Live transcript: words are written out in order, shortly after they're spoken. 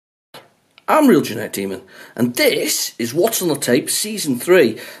I'm Real Genetic Demon, and this is What's on the Tape, Season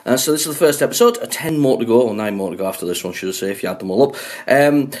 3. So this is the first episode, 10 more to go, or 9 more to go after this one, should I say, if you add them all up.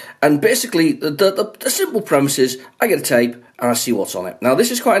 And basically, the simple premise is, I get a tape, and I see what's on it. Now,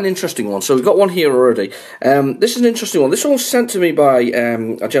 this is quite an interesting one, so we've got one here already. This is an interesting one. This one was sent to me by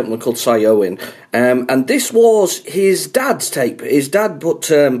a gentleman called Si Owen, and this was his dad's tape. His dad put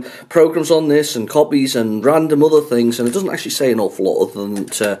programs on this, and copies, and random other things, and it doesn't actually say an awful lot other than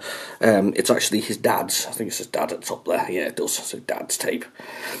that it's actually his dad's. I think it says dad at the top there. Yeah, it does. It's his dad's tape.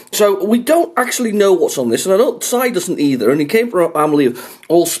 So we don't actually know what's on this, and I don't. Si doesn't either, and he came from a family of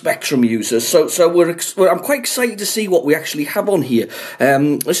all Spectrum users, so I'm quite excited to see what we actually have on here.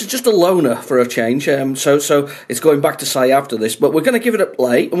 This is just a loaner for a change, so it's going back to Si after this, but we're going to give it a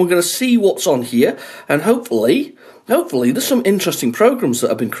play, and we're going to see what's on here, and hopefully there's some interesting programs that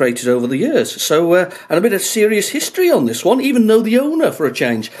have been created over the years. So, and a bit of serious history on this one, even though the owner for a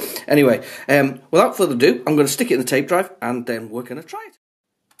change. Anyway, without further ado, I'm going to stick it in the tape drive, and then we're going to try it.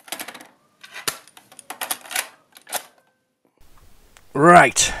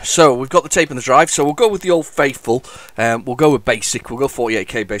 Right, so we've got the tape in the drive, so we'll go with the old faithful. We'll go with basic. We'll go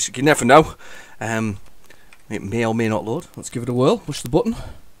 48k basic. You never know. It may or may not load. Let's give it a whirl. Push the button.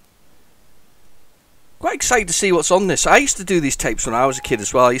 Quite excited to see what's on this. I used to do these tapes when I was a kid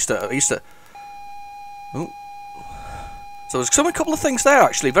as well. I used to. Oh. So there's a couple of things there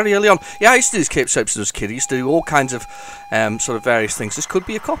actually, very early on. Yeah, I used to do these tapes when I was a kid. I used to do all kinds of sort of various things. This could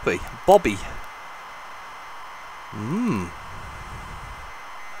be a copy. Bobby.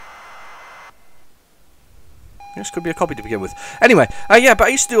 This could be a copy to begin with. Anyway, yeah, but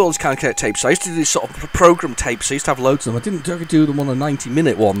I used to do all these kind of tapes. I used to do these sort of program tapes. I used to have loads of them. I didn't do them on a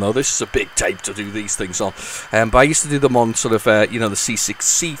 90-minute one, though. This is a big tape to do these things on. But I used to do them on sort of, the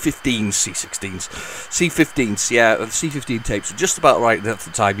C15s, yeah, the C15 tapes were just about right at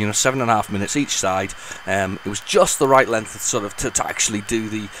the time, 7.5 minutes each side. It was just the right length sort of to actually do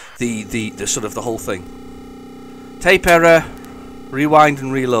the sort of the whole thing. Tape error, rewind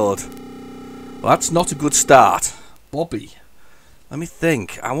and reload. Well, that's not a good start. Bobby. Let me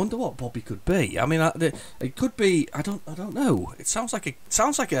think. I wonder what Bobby could be. I mean, it could be. I don't know. It sounds like a.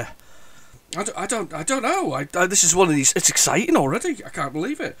 I don't know. This is one of these. It's exciting already. I can't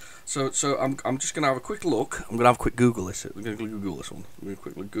believe it. So I'm just gonna have a quick look. I'm gonna have a quick Google this. We're gonna Google this one. We're gonna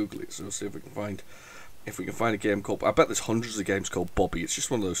quickly Google it. So we'll see if we can find a game called. I bet there's hundreds of games called Bobby. It's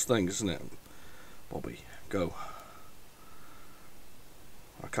just one of those things, isn't it? Bobby. Go.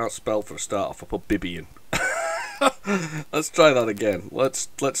 I can't spell for a start off. I put Bibby in. Let's try that again. Let's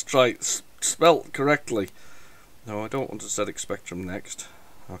try it spelt correctly. No, I don't want to ZX Spectrum next.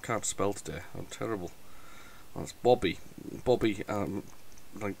 I can't spell today. I'm terrible. That's Bobby. Bobby.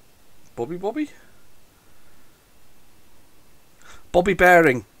 Like Bobby. Bobby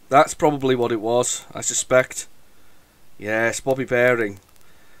Bearing. That's probably what it was. I suspect. Yes, Bobby Bearing.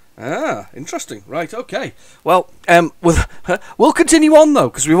 Ah, interesting. Right, okay. Well, we'll continue on though,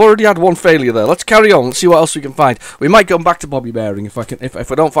 because we've already had one failure there. Let's carry on. Let's see what else we can find. We might go back to Bobby Bearing if I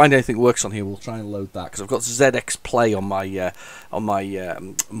don't find anything that works on here. We'll try and load that because I've got ZX Play on my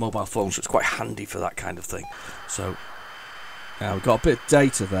mobile phone, so it's quite handy for that kind of thing. So, we've got a bit of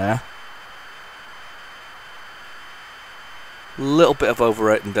data there. A little bit of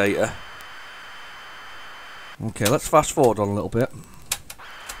overwritten data. Okay, let's fast forward on a little bit.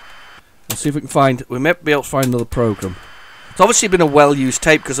 Let's see if we can find. We might be able to find another program. It's obviously been a well-used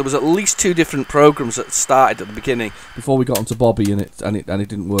tape because there was at least 2 different programs that started at the beginning before we got onto Bobby, and it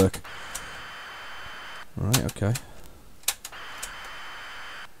didn't work. All right. Okay.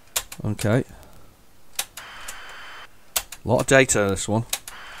 Okay. A lot of data this one.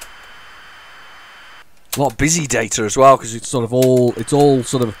 A lot of busy data as well because it's all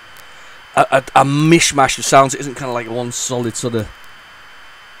sort of a mishmash of sounds. It isn't kind of like one solid sort of.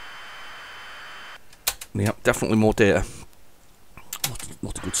 Yep, definitely more data.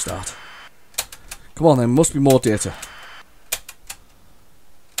 Not a good start. Come on then, must be more data.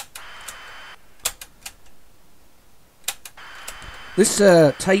 This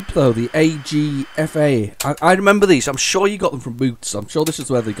tape though, the AGFA, I remember these. I'm sure you got them from Boots. I'm sure this is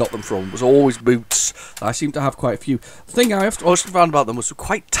where they got them from. It was always Boots. I seem to have quite a few. The thing I also found about them was they're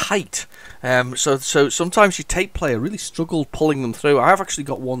quite tight. So sometimes your tape player really struggled pulling them through. I have actually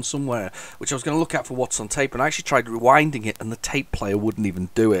got one somewhere which I was going to look at for what's on tape, and I actually tried rewinding it, and the tape player wouldn't even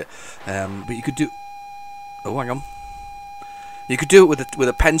do it. But you could do. Oh, hang on. You could do it with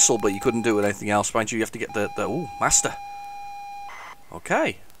a pencil, but you couldn't do it with anything else. Mind you, you have to get the master.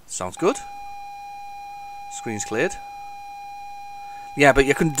 Okay, sounds good. Screen's cleared. Yeah, but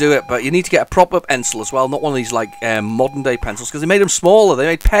you couldn't do it. But you need to get a proper pencil as well, not one of these like modern day pencils, because they made them smaller. They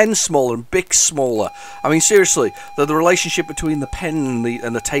made pens smaller and Bics smaller. I mean, seriously, the relationship between the pen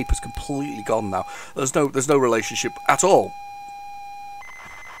and the tape is completely gone now. There's no relationship at all.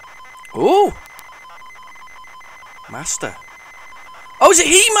 Ooh, Master. Oh, is it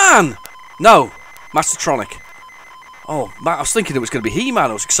He-Man? No, Mastertronic. Oh, I was thinking it was going to be He-Man.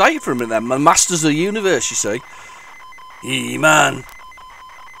 I was excited for a minute then. Masters of the Universe, you see. He-Man.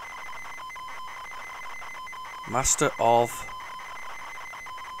 Master of...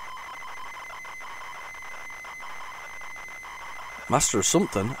 Master of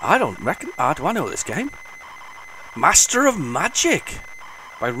something? I don't reckon... do I know this game? Master of Magic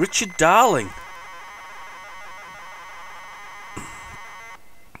by Richard Darling.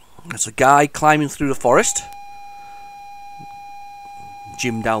 There's a guy climbing through the forest.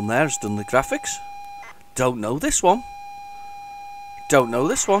 Jim down there has done the graphics. Don't know this one. Don't know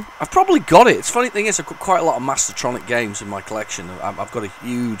this one. I've probably got it. It's funny thing is, I've got quite a lot of Mastertronic games in my collection. I've got a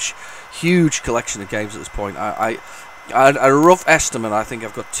huge collection of games at this point. I had a rough estimate. I think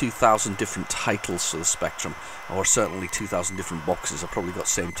I've got 2,000 different titles for the Spectrum, or certainly 2,000 different boxes. I've probably got the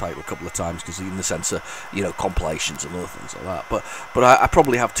same title a couple of times, because in the sense of, you know, compilations and other things like that. But I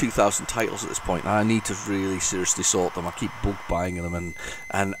probably have 2,000 titles at this point, and I need to really seriously sort them. I keep bulk buying them,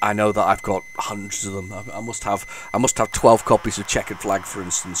 and I know that I've got hundreds of them. I must have 12 copies of Checkered Flag, for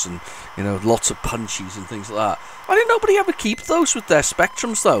instance, and, you know, lots of punchies and things like that. Why did nobody ever keep those with their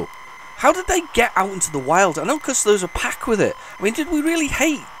Spectrums though? How did they get out into the wild? I know because there's a pack with it. I mean, did we really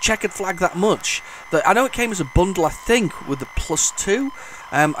hate Checkered Flag that much? I know it came as a bundle, I think, with the +2.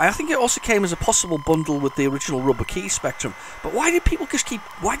 I think it also came as a possible bundle with the original Rubber Key Spectrum. But why did people just keep...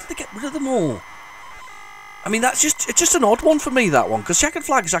 Why did they get rid of them all? I mean, it's just an odd one for me, that one, because Checkered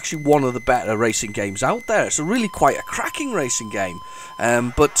Flag is actually one of the better racing games out there. It's a really quite a cracking racing game.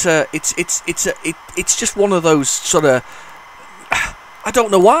 But it's just one of those sort of... I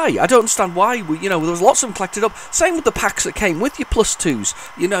don't know why. I don't understand why. You know, there was lots of them collected up. Same with the packs that came with your +2s.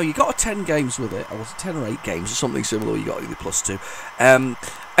 You know, you got 10 games with it. Or was it 10 or 8 games or something similar you got with your +2.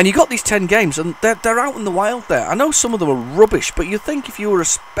 And you got these 10 games, and they're out in the wild there. I know some of them are rubbish, but you'd think if you were a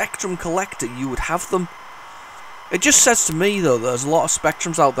Spectrum collector, you would have them. It just says to me, though, there's a lot of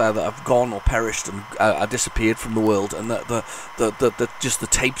Spectrums out there that have gone or perished and are disappeared from the world, and that just the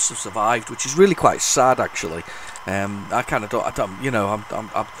tapes have survived, which is really quite sad, actually. I kind of don't, you know,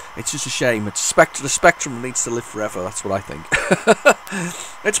 it's just a shame. The Spectrum needs to live forever. That's what I think.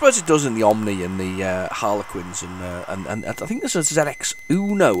 I suppose it does in the Omni and the Harlequins, and I think there's a ZX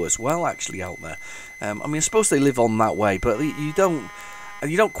Uno as well, actually, out there. I mean, I suppose they live on that way, but you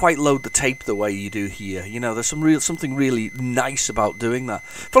don't quite load the tape the way you do here. You know, there's something really nice about doing that.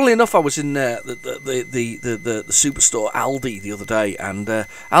 Funnily enough, I was in the superstore Aldi the other day, and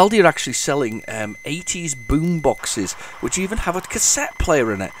Aldi are actually selling 80s boom boxes, which even have a cassette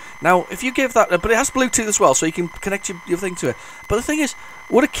player in it. Now, if you give that, but it has Bluetooth as well, so you can connect your thing to it. But the thing is,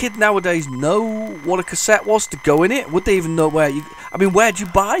 would a kid nowadays know what a cassette was to go in it? Would they even know where you... I mean, where'd you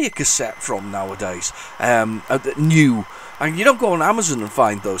buy a cassette from nowadays? New... And you don't go on Amazon and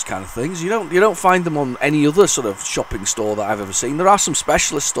find those kind of things. You don't find them on any other sort of shopping store that I've ever seen. There are some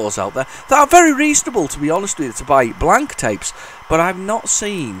specialist stores out there that are very reasonable, to be honest with you, to buy blank tapes. But I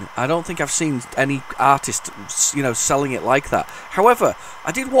don't think I've seen any artist, you know, selling it like that. However,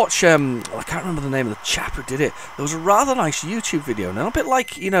 I did watch, I can't remember the name of the chap who did it. There was a rather nice YouTube video, and a bit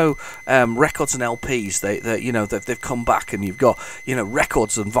like, you know, records and LPs. They've come back, and you've got, you know,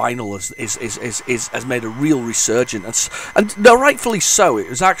 records and vinyl has made a real resurgence, and no, rightfully so. It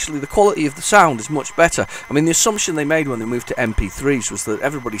was actually the quality of the sound is much better. I mean, the assumption they made when they moved to MP3s was that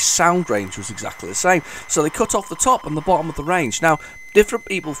everybody's sound range was exactly the same, so they cut off the top and the bottom of the range. Now, different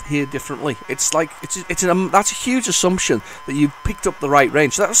people hear differently. It's like that's a huge assumption that you've picked up the right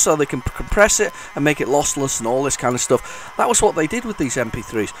range. That's so they can compress it and make it lossless and all this kind of stuff. That was what they did with these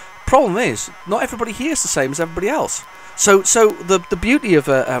MP3s. Problem is, not everybody hears the same as everybody else. So the beauty of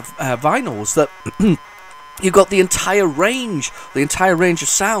vinyl was that you got the entire range of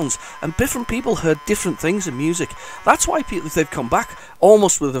sounds, and different people heard different things in music. That's why they've come back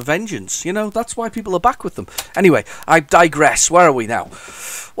almost with a vengeance. You know, that's why people are back with them. Anyway, I digress. Where are we now?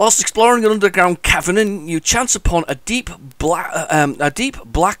 Whilst exploring an underground cavern, you chance upon a deep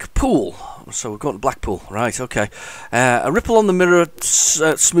black pool. So we're going to Blackpool, right? Okay. A ripple on the mirror,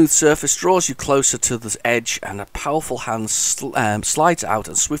 smooth surface draws you closer to the edge, and a powerful hand slides out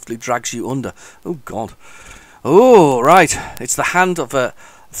and swiftly drags you under. Oh God. Oh, right. It's the hand of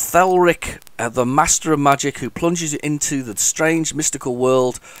Thelric, the Master of Magic, who plunges you into the strange mystical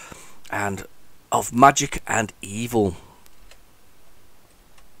world and of magic and evil.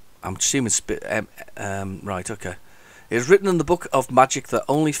 I'm assuming right, okay. It is written in the book of magic that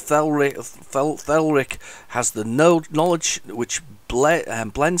only Thelric has the knowledge which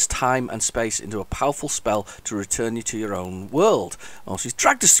blends time and space into a powerful spell to return you to your own world. Oh, so he's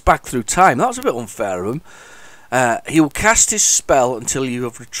dragged us back through time. That was a bit unfair of him. He will cast his spell until you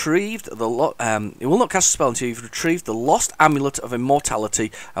have retrieved the. He will not cast a spell until you've retrieved the lost amulet of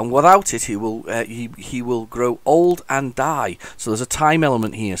immortality, and without it, he will grow old and die. So there's a time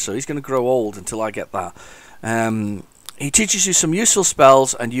element here. So he's going to grow old until I get that. He teaches you some useful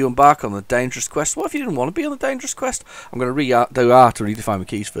spells, and you embark on the dangerous quest. What if you didn't want to be on the dangerous quest? I'm going to do R to redefine my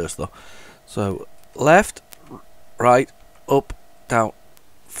keys first, though. So left, right, up, down,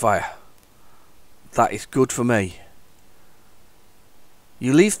 fire. That is good for me.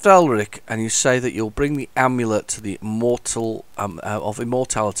 You leave Thelric and you say that you'll bring the amulet to the immortal of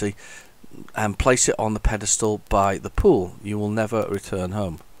immortality and place it on the pedestal by the pool. You will never return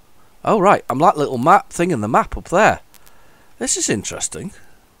home. Oh right, I'm that little map thing in the map up there. This is interesting.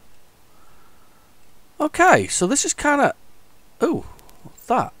 Okay, so this is kind of... Ooh, what's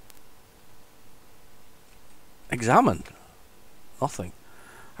that? Examine. Nothing.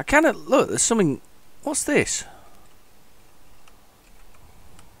 I kind of... Look, there's something... What's this?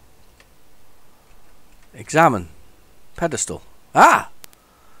 Examine. Pedestal. Ah!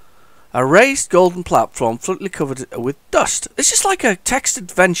 A raised golden platform fluently covered with dust. This is like a text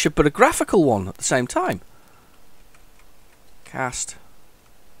adventure but a graphical one at the same time. Cast.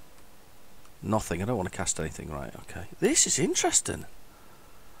 Nothing. I don't want to cast anything. Right, okay. This is interesting.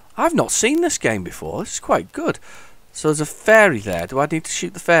 I've not seen this game before. This is quite good. So there's a fairy there. Do I need to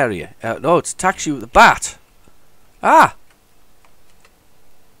shoot the fairy? No, it attacks you with the bat. Ah!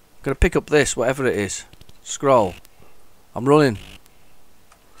 I'm going to pick up this, whatever it is. Scroll. I'm running.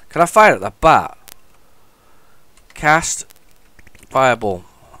 Can I fire at that bat? Cast. Fireball.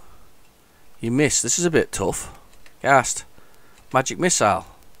 You miss. This is a bit tough. Cast. Magic missile.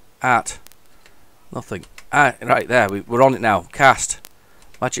 At. Nothing. Ah, right there. We're on it now. Cast.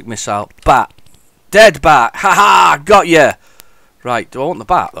 Magic missile. Bat. Dead bat! Haha! Got ya! Right, do I want the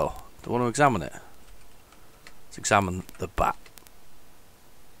bat though? Do I want to examine it? Let's examine the bat.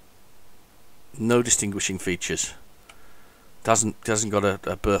 No distinguishing features. Doesn't got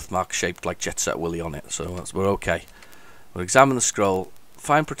a birthmark shaped like Jet Set Willy on it, so we're okay. We'll examine the scroll.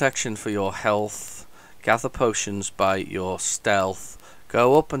 Find protection for your health. Gather potions by your stealth.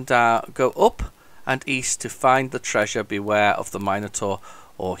 Go up and down. Go up and east to find the treasure. Beware of the Minotaur,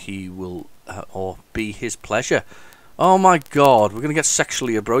 or he will. Or be his pleasure. Oh my god, we're going to get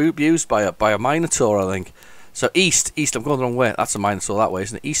sexually abused by a Minotaur, I think. So east, I'm going the wrong way. That's a Minotaur that way,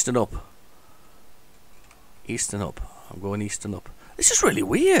 isn't it? East and up. East and up. I'm going east and up. This is really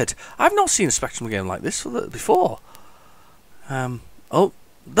weird. I've not seen a Spectrum game like this before. Oh,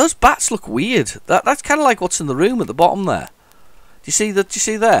 those bats look weird. That's kind of like what's in the room at the bottom there. Do you see that? Do you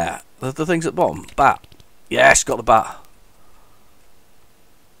see there? The things at the bottom. Bat. Yes, got the bat.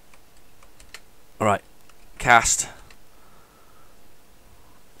 Alright, cast.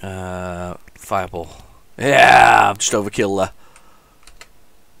 Fireball. Yeah, I'm just overkill there.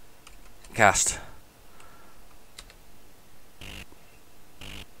 Cast.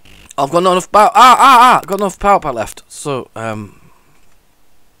 I've got not enough power. Got enough power pack left. So,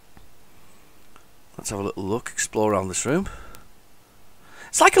 let's have a little look, explore around this room.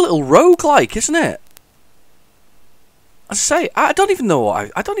 It's like a little roguelike, isn't it? As I say, I don't even know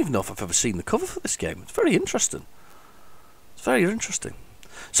if I've ever seen the cover for this game. It's very interesting. It's very interesting.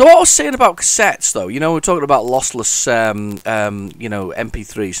 So what I was saying about cassettes, though, you know, we're talking about lossless, you know,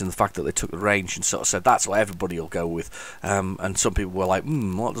 MP3s and the fact that they took the range and sort of said that's what everybody will go with. And some people were like,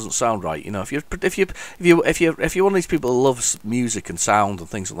 well, that doesn't sound right. You know, if you're one of these people who loves music and sound and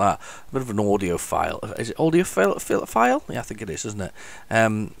things like that, a bit of an audiophile. Is it audiophile? Yeah, I think it is, isn't it?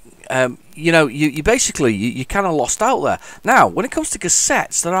 You know, you basically you kind of lost out there. Now, when it comes to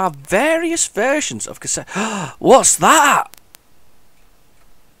cassettes, there are various versions of cassette. What's that?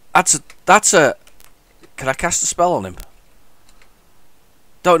 That's a. Can I cast a spell on him?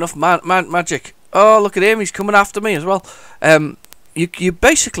 Don't enough magic. Oh, look at him! He's coming after me as well. You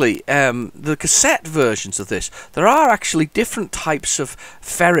basically the cassette versions of this. There are actually different types of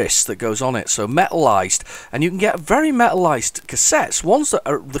ferrous that goes on it. So metallized, and you can get very metallized cassettes. Ones that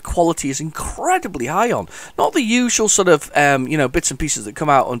the quality is incredibly high on. Not the usual sort of you know, bits and pieces that come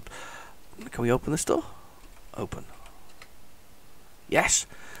out on. Can we open this door? Open. Yes.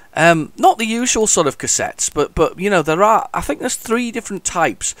 Not the usual sort of cassettes, but you know, there are, I think there's 3 different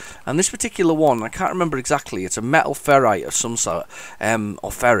types, and this particular one, I can't remember exactly, it's a metal ferrite of some sort,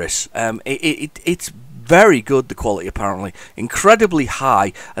 or ferrous. It's very good, the quality apparently, incredibly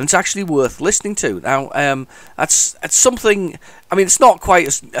high, and it's actually worth listening to. Now, that's something. I mean, it's not quite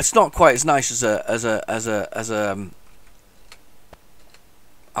as nice as a.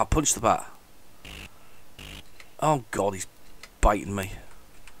 I'll punch the bat. Oh God, he's biting me.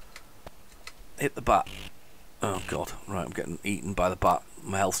 Hit the bat. Oh God, right, I'm getting eaten by the bat.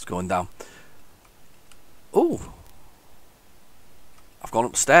 My health's going down. Ooh, I've gone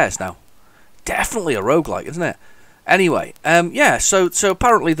upstairs now. Definitely a roguelike, isn't it? Anyway, yeah, so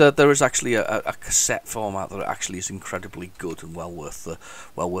apparently there is actually a cassette format that actually is incredibly good and well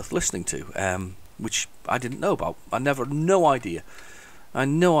worth listening to, which I didn't know about. No idea. I had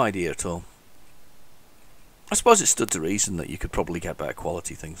no idea at all. I suppose it stood to reason that you could probably get better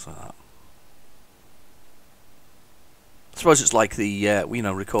quality things like that. I suppose it's like the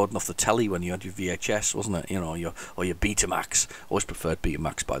recording off the telly when you had your VHS, wasn't it? Or your Betamax. Always preferred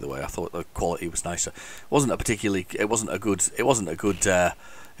Betamax, by the way. I thought the quality was nicer. It was a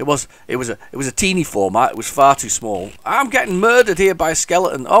teeny format. It was far too small. I'm getting murdered here by a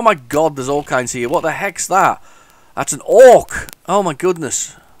skeleton. Oh my God, there's all kinds here. What the heck's that? That's an orc. Oh my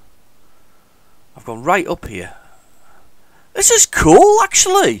goodness. I've gone right up here. This is cool,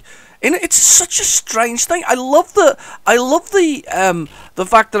 actually. It's such a strange thing. I love the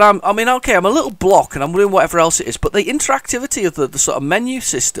fact that I'm a little block and I'm doing whatever else it is, but the interactivity of the sort of menu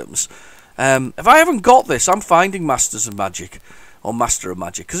systems. If I haven't got this, I'm finding Masters of Magic or Master of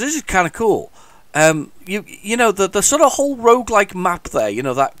Magic, because this is kind of cool. The sort of whole roguelike map there,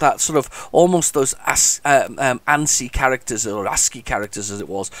 that sort of almost those ANSI characters or ASCII characters as it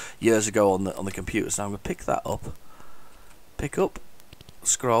was years ago on the computers. Now I'm going to pick that up. Pick up,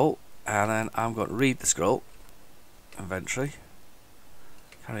 scroll, and then I'm going to read the scroll. Inventory.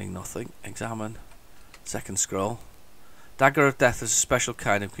 Carrying nothing. Examine. Second scroll. Dagger of Death is a special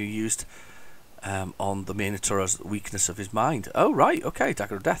kind and can be used on the Minotaur's weakness of his mind. Oh, right. Okay,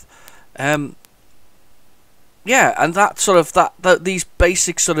 Dagger of Death. Yeah, and that sort of these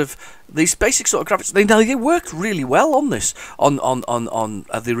basic sort of graphics, they worked really well on this on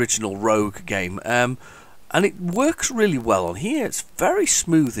the original Rogue game. And it works really well on here. It's very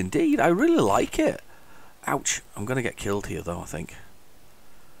smooth indeed. I really like it. Ouch. I'm going to get killed here, though, I think.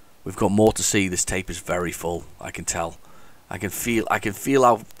 We've got more to see. This tape is very full. I can tell. I can feel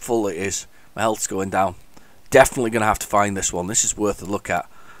how full it is. My health's going down. Definitely going to have to find this one. This is worth a look at.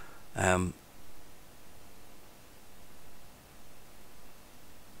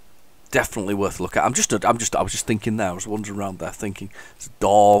 Definitely worth a look at. I was just thinking there. I was wandering around there thinking, it's a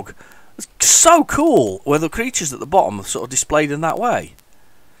dog. It's so cool where the creatures at the bottom are sort of displayed in that way.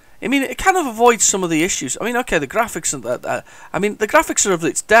 I mean, it kind of avoids some of the issues. I mean, okay, the graphics and the graphics are of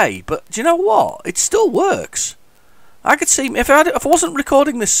its day, but do you know what? It still works. I could see if I wasn't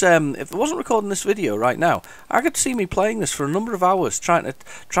recording this video right now, I could see me playing this for a number of hours, trying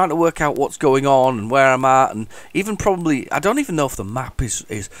to work out what's going on and where I'm at, and even probably I don't even know if the map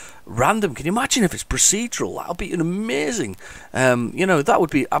is random. Can you imagine if it's procedural? That would be an amazing. That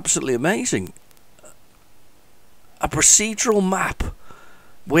would be absolutely amazing. A procedural map,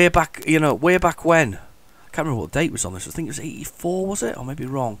 way back when. I can't remember what date was on this. I think it was 84, was it? Or maybe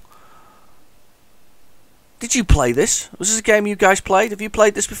wrong. Did you play this? Was this a game you guys played? Have you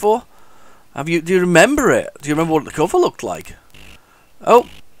played this before? Do you remember it? Do you remember what the cover looked like? Oh,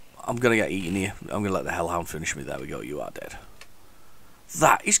 I'm going to get eaten here. I'm going to let the Hellhound finish me. There we go. You are dead.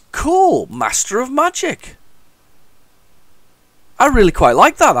 That is cool. Master of Magic. I really quite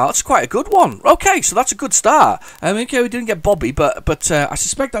like that. That's quite a good one. Okay, so that's a good start. Okay, we didn't get Bobby, but I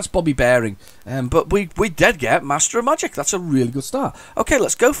suspect that's Bobby Bearing. But we did get Master of Magic. That's a really good start. Okay,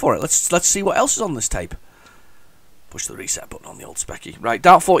 let's go for it. Let's see what else is on this tape. Push the reset button on the old specky. Right,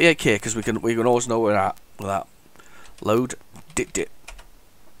 down 48k because we can always know where we're at with that. Load dit.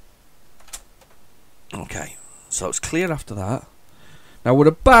 Okay, so it's clear after that. Now we're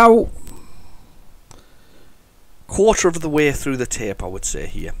about quarter of the way through the tape, I would say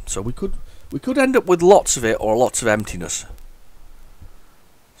here. So we could end up with lots of it or lots of emptiness.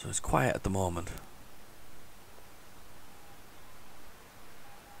 So it's quiet at the moment.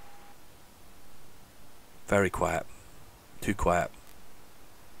 Very quiet. Too quiet.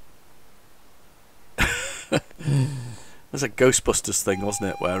 There's a Ghostbusters thing, wasn't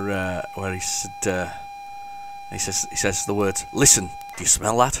it, where he says the words, "Listen, do you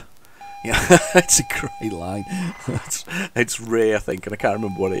smell that?" Yeah, it's a great line. It's Ray, I think, and I can't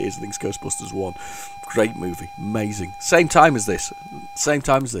remember what it is. I think it's Ghostbusters 1. Great movie, amazing. Same time as this,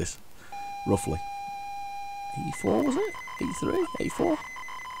 roughly. 84 was it? 83, 84.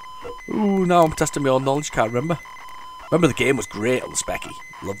 Ooh, now I'm testing my own knowledge. Can't remember. Remember the game was great on the specky.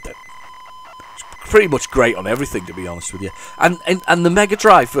 Loved it. pretty much great on everything, to be honest with you. And the Mega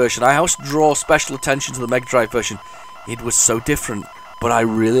Drive version, I always draw special attention to the Mega Drive version. It was so different, but I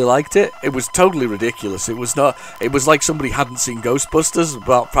really liked it. It was totally ridiculous. It was not. It was like somebody hadn't seen Ghostbusters,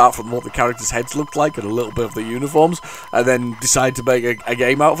 apart from what the characters' heads looked like and a little bit of the uniforms, and then decided to make a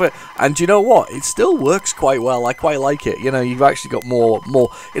game out of it. And you know what? It still works quite well. I quite like it. You know, you've actually got more.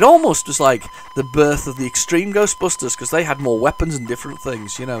 It almost was like the birth of the Extreme Ghostbusters, because they had more weapons and different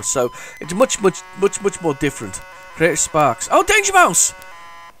things. You know, so it's much more different. Creative Sparks. Oh, Danger Mouse!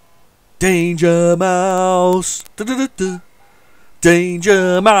 Danger Mouse! Du-du-du-du.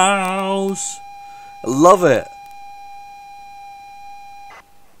 Danger Mouse! I love it.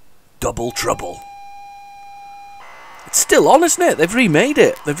 Double Trouble. It's still on, isn't it? They've remade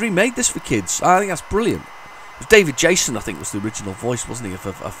it. They've remade this for kids. I think that's brilliant. David Jason, I think, was the original voice, wasn't he,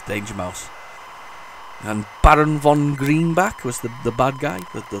 of Danger Mouse. And Baron von Greenback was the bad guy,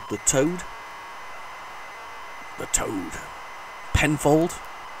 the Toad. The Toad. Penfold.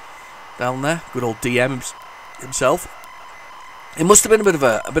 Down there. Good old DM himself. It must have been a bit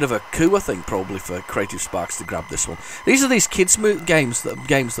of a coup, I think, probably for Creative Sparks to grab this one. These are these kids games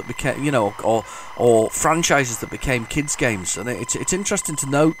that became, you know, or franchises that became kids games, and it's interesting to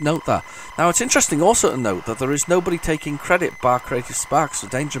note that. Now, it's interesting also to note that there is nobody taking credit bar Creative Sparks for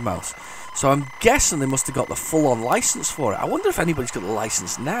Danger Mouse. So I'm guessing they must have got the full-on license for it. I wonder if anybody's got the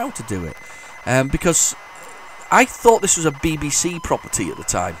license now to do it, because I thought this was a BBC property at the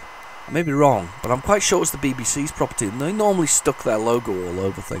time. I may be wrong, but I'm quite sure it was the BBC's property, and they normally stuck their logo all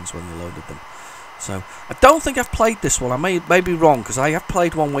over things when you loaded them. So, I don't think I've played this one. I may be wrong, because I have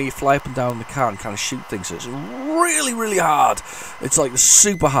played one where you fly up and down in the car and kind of shoot things, so it's really, really hard. It's like a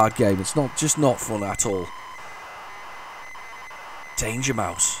super hard game. It's not fun at all. Danger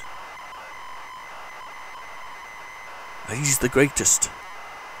Mouse. He's the greatest.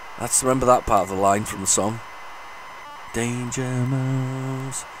 Remember that part of the line from the song. Danger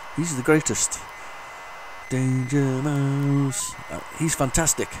Mouse. He's the greatest. Danger Mouse. He's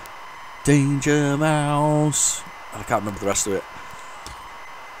fantastic. Danger Mouse. I can't remember the rest of it.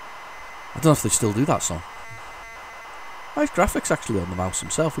 I don't know if they still do that song. Nice graphics actually on the mouse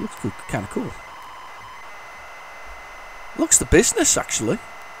himself. It looks kind of cool. Looks the business actually.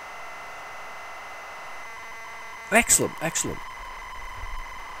 Excellent, excellent.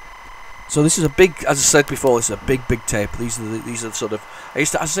 So this is a big, as I said before, this is a big tape. These are sort of. I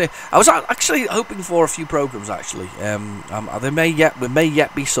was actually hoping for a few programs actually. There may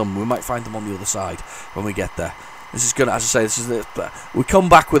yet be some. We might find them on the other side when we get there. This is gonna, as I say, we come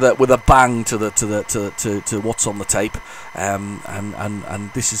back with a bang to what's on the tape,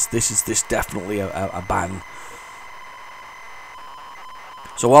 and this is definitely a bang.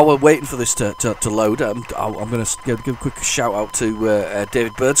 So while we're waiting for this to load, I'm going to give a quick shout out to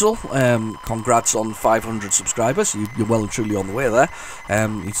David Birdsall. Congrats on 500 subscribers. You're well and truly on the way there.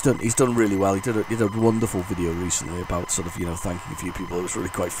 He's done really well. He did a wonderful video recently about sort of, you know, thanking a few people. It was really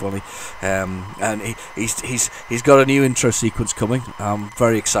quite funny. And he's got a new intro sequence coming. I'm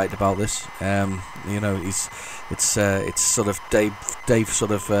very excited about this. You know, it's sort of Dave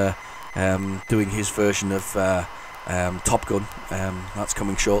sort of doing his version of. Top Gun, that's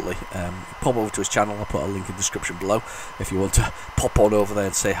coming shortly. Pop over to his channel. I'll put a link in the description below if you want to pop on over there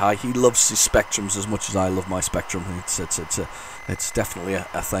and say hi. He loves his Spectrums as much as I love my Spectrum. It's definitely a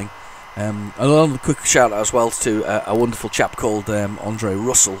thing. A quick shout out as well to a wonderful chap called Andre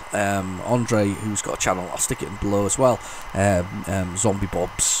Russell. Andre, who's got a channel, I'll stick it in below as well. Zombie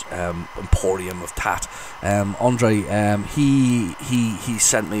Bob's Emporium of Tat. Andre, he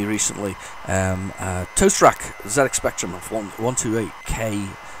sent me recently a Toast Rack ZX Spectrum of 128K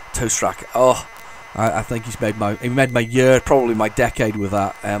Toast Rack. Oh, I think he made my year, probably my decade with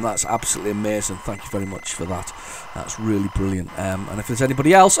that. That's absolutely amazing. Thank you very much for that. That's really brilliant. And if there's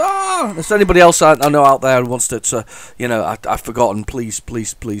anybody else, I know out there who wants to you know, I've forgotten. Please,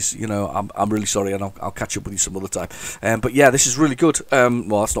 you know, I'm really sorry, and I'll catch up with you some other time. But yeah, this is really good.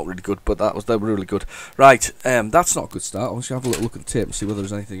 Well, that's not really good, but they were really good. Right, that's not a good start. I'm just gonna have a little look at the tape and see whether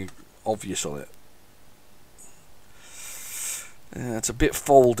there's anything obvious on it. It's a bit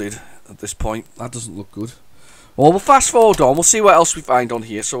folded at this point. That doesn't look good. Well, we'll fast forward on. We'll see what else we find on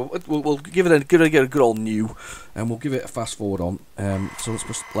here. So we'll give it a good old new, and we'll give it a fast forward on. So let's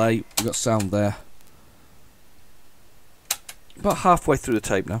press play. We've got sound there. About halfway through the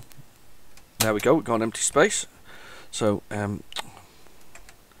tape now. There we go. We've got an empty space. So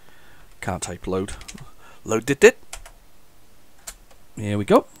can't type load. Load did it. Here we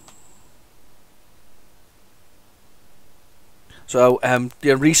go. So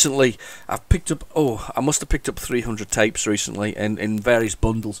yeah, recently I've picked up. I must have picked up 300 tapes recently in various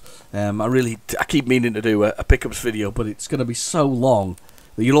bundles. I keep meaning to do a pickups video, but it's going to be so long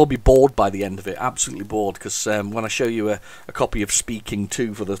that you'll all be bored by the end of it. Absolutely bored, because when I show you a copy of Speaking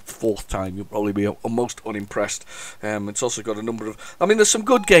 2 for the 4th time, you'll probably be almost unimpressed. It's also got a number of. I mean, there's some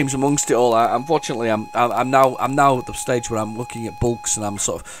good games amongst it all. Unfortunately, I'm now at the stage where I'm looking at bulks and I'm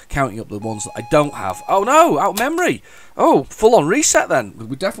sort of counting up the ones that I don't have. Oh no, out of memory. Oh, full on reset then.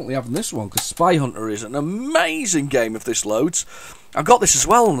 We're definitely having this one, because Spy Hunter is an amazing game if this loads. I got this as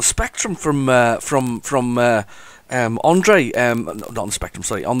well on the Spectrum from Andre, not on the Spectrum,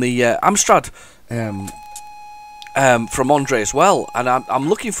 sorry, on the Amstrad from Andre as well, and I'm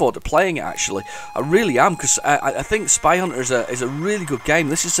looking forward to playing it. Actually, I really am, because I think Spy Hunter is a really good game.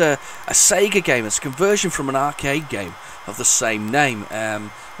 This is a Sega game. It's a conversion from an arcade game of the same name,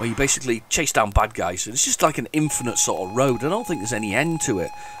 where you basically chase down bad guys. It's just like an infinite sort of road. I don't think there's any end to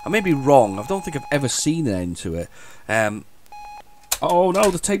it. I may be wrong. I don't think I've ever seen an end to it. Oh no,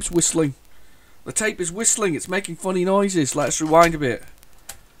 the tape's whistling. The tape is whistling. It's making funny noises. Let's rewind a bit.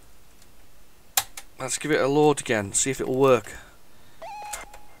 Let's give it a load again. See if it'll work.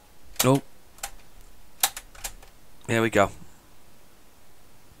 Nope. There we go.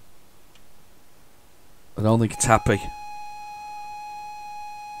 I don't think it's happy.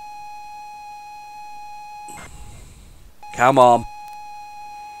 Come on.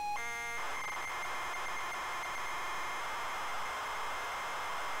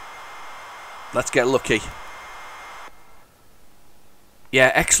 Let's get lucky.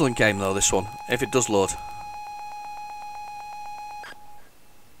 Yeah, excellent game though, this one, if it does load.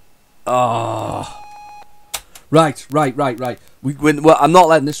 Oh. Right. Well, I'm not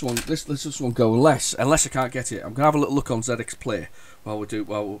letting this one go unless I can't get it. I'm gonna have a little look on ZX Play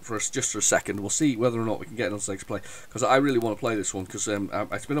just for a second. We'll see whether or not we can get it on ZX Play, because I really want to play this one, because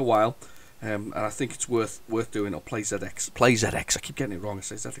it's been a while. And I think it's worth doing. Or Play ZX. I keep getting it wrong. I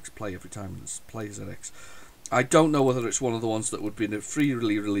say ZX Play every time. It's Play ZX. I don't know whether it's one of the ones that would be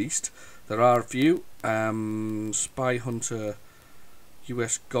freely released. There are a few. Spy Hunter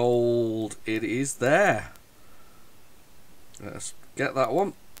US Gold. It is there. Let's get that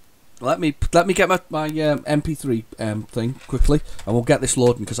one. Let me get my MP3 thing quickly, and we'll get this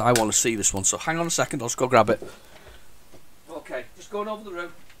loading, because I want to see this one. So hang on a second. I'll just go grab it. Okay, just going over the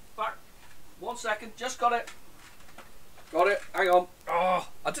room. Back. 1 second, just got it. Got it. Hang on. Oh,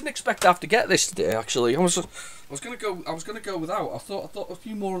 I didn't expect to have to get this today. Actually, I was gonna go without. I thought a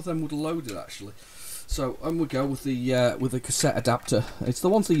few more of them would have loaded actually. So we go with the cassette adapter. It's the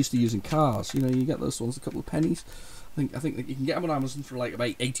ones they used to use in cars. You know, you get those ones a couple of pennies. I think that you can get them on Amazon for like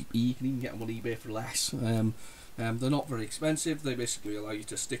about 80p. You can even get them on eBay for less. They're not very expensive. They basically allow you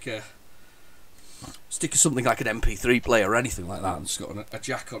to stick something like an MP3 player or anything like that, and it's got a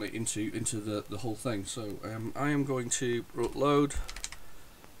jack on it into the whole thing. So I am going to load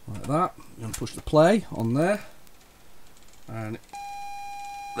like that. I'm going to push the play on there, and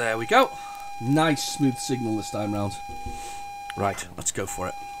there we go. Nice smooth signal this time round. Right, let's go for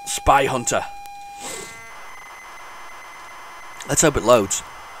it. Spy Hunter. Let's hope it loads.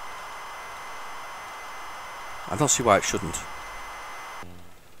 I don't see why it shouldn't.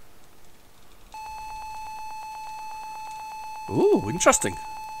 Ooh, interesting.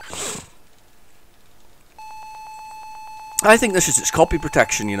 I think this is its copy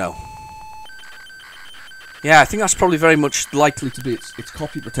protection, you know. Yeah, I think that's probably very much likely to be its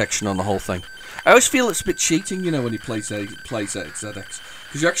copy protection on the whole thing. I always feel it's a bit cheating, you know, when you play ZX,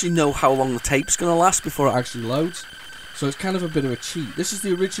 because you actually know how long the tape's going to last before it actually loads. So it's kind of a bit of a cheat. This is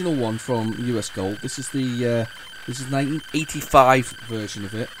the original one from US Gold. This is the 1985 version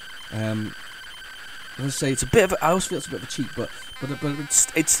of it. As I say, it's a bit of I always feel it's a bit of a cheat, but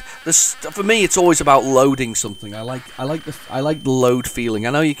it's for me it's always about loading something. I like the load feeling. I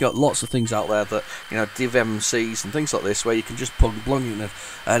know you got lots of things out there that, you know, div MCs and things like this, where you can just plug in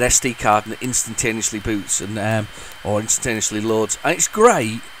an SD card and it instantaneously boots and or instantaneously loads, and it's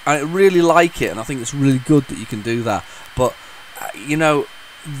great. I really like it, and I think it's really good that you can do that. But you know,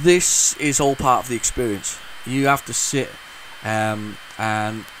 this is all part of the experience. You have to sit and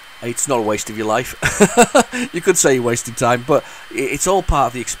it's not a waste of your life. You could say you're wasting time, but it's all part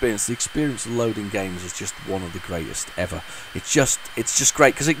of the experience. The experience of loading games is just one of the greatest ever. It's just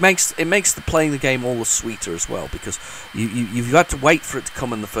great, because it makes the playing the game all the sweeter as well, because you've had to wait for it to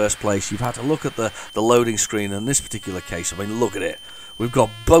come in the first place. You've had to look at the loading screen. In this particular case, I mean, look at it. We've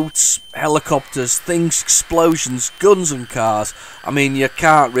got boats, helicopters, things, explosions, guns and cars. I mean, you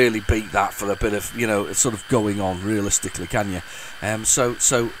can't really beat that for a bit of, you know, sort of going on realistically, can you?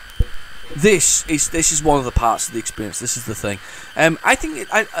 So This is one of the parts of the experience. This is the thing. I think,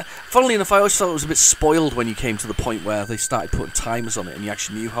 funnily enough, I always thought it was a bit spoiled when you came to the point where they started putting timers on it and you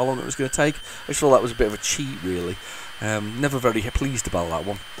actually knew how long it was going to take. I just thought that was a bit of a cheat, really. Never very pleased about that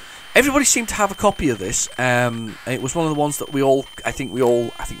one. Everybody seemed to have a copy of this. It was one of the ones that we all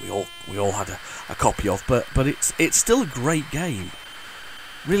had a copy of. But it's still a great game.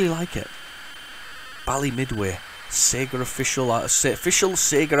 Really like it. Bally Midway, Sega official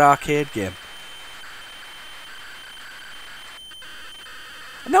Sega arcade game.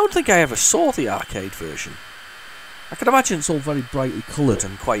 I don't think I ever saw the arcade version. I can imagine it's all very brightly coloured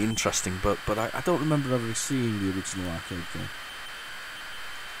and quite interesting, but I don't remember ever seeing the original arcade game.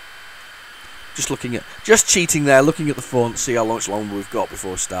 Just cheating there, looking at the phone to see how much longer we've got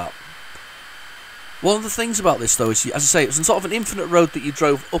before we start. One of the things about this, though, is, as I say, it was sort of an infinite road that you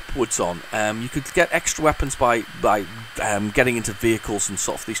drove upwards on. You could get extra weapons by getting into vehicles, and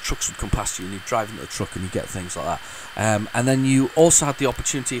sort of these trucks would come past you, and you'd drive into the truck and you get things like that. And then you also had the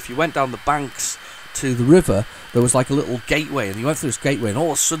opportunity, if you went down the banks to the river, there was like a little gateway, and you went through this gateway, and all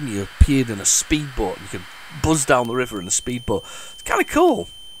of a sudden you appeared in a speedboat, and you could buzz down the river in a speedboat. It's kind of cool.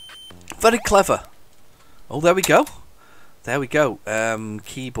 Very clever. Oh, there we go. There we go.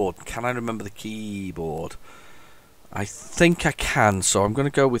 Keyboard. Can I remember the keyboard? I think I can, so I'm going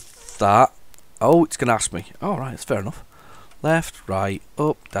to go with that. Oh, it's going to ask me. All right, that's fair enough. Left, right,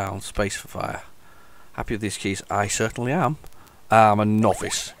 up, down, space for fire. Happy with these keys? I certainly am. I'm a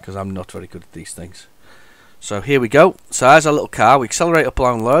novice, because I'm not very good at these things. So here we go. So there's our little car. We accelerate up,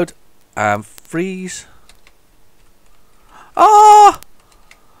 down, load. Freeze. Ah!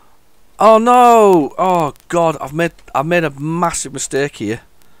 Oh no! Oh god, I've made a massive mistake here.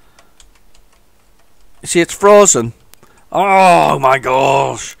 You see, it's frozen. Oh my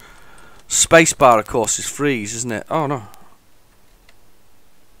gosh! Spacebar, of course, is freeze, isn't it? Oh no.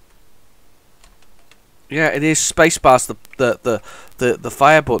 Yeah, it is. Spacebar's the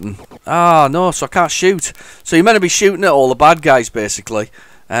fire button. Ah no, so I can't shoot. So you're meant to be shooting at all the bad guys, basically.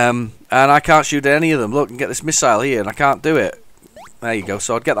 And I can't shoot at any of them. Look, I can get this missile here, and I can't do it. There you go.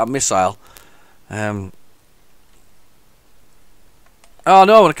 So I'd get that missile. Oh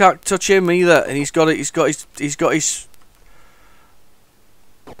no, and I can't touch him either. And he's got it. He's got his.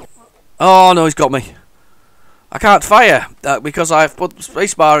 Oh no, he's got me. I can't fire because I've put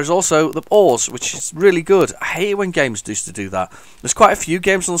spacebar is also the pause, which is really good. I hate when games used to do that. There's quite a few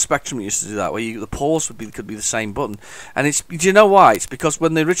games on the Spectrum that used to do that, where the pause could be the same button. And it's, do you know why? It's because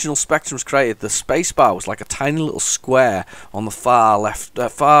when the original Spectrum was created, the spacebar was like a tiny little square on the far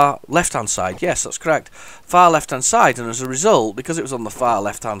left-hand side. Yes, that's correct. Far left-hand side, and as a result, because it was on the far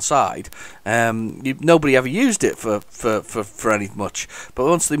left-hand side, nobody ever used it for any much. But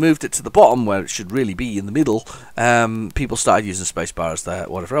once they moved it to the bottom, where it should really be in the middle, people started using spacebar as their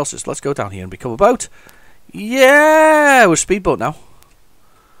whatever else is. Let's go down here and become a boat. Yeah, we're a speedboat now.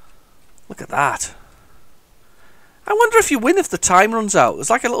 Look at that. I wonder if you win if the time runs out. There's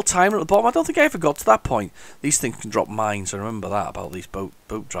like a little timer at the bottom. I don't think I ever got to that point. These things can drop mines. I remember that about these boat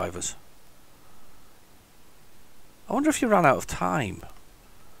drivers. I wonder if you ran out of time.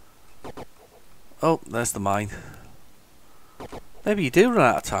 Oh, there's the mine. Maybe you do run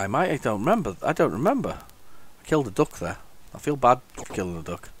out of time. I don't remember. I killed a duck there. I feel bad for killing a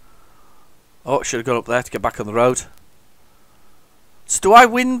duck. Oh, should have gone up there to get back on the road. So do I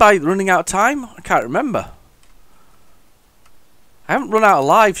win by running out of time? I can't remember. I haven't run out of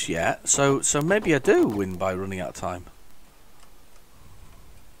lives yet, so maybe I do win by running out of time.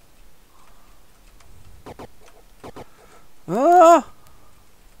 Ah!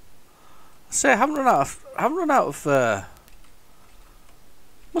 I say I haven't run out of.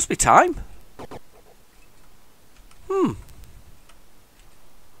 Must be time.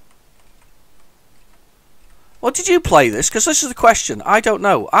 Well, did you play this? Because this is the question. I don't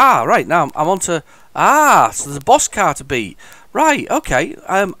know. Ah, right, now I'm on to... Ah, so there's a boss car to beat. Right, okay.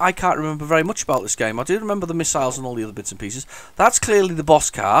 I can't remember very much about this game. I do remember the missiles and all the other bits and pieces. That's clearly the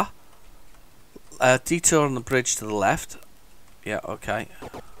boss car. Detour on the bridge to the left. Yeah, okay.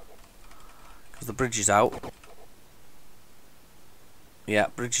 Because the bridge is out. Yeah,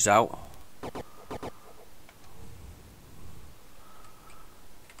 bridge is out.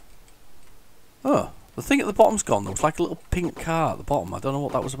 Oh, the thing at the bottom's gone. There was like a little pink car at the bottom. I don't know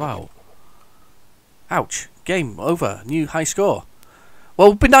what that was about. Ouch. Game over. New high score. Well,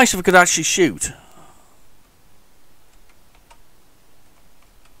 it would be nice if I could actually shoot.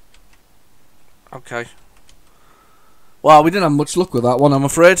 Okay. Well, we didn't have much luck with that one, I'm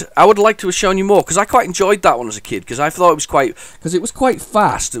afraid. I would like to have shown you more, because I quite enjoyed that one as a kid, because I thought it was quite... Because it was quite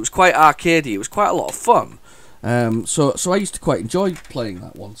fast, it was quite arcadey, it was quite a lot of fun. So I used to quite enjoy playing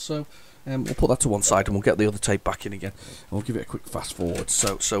that one. So We'll put that to one side and we'll get the other tape back in again. And we'll give it a quick fast forward.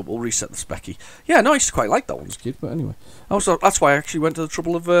 So we'll reset the specky. Yeah, no, I used to quite like that one as a kid, but anyway. Also, that's why I actually went to the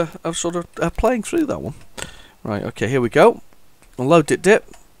trouble of sort of playing through that one. Right, okay, here we go. We'll load it dip.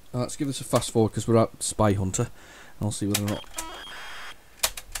 Let's give this a fast forward because we're at Spy Hunter. And I'll see whether or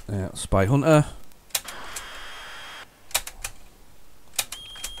not... Spy Hunter.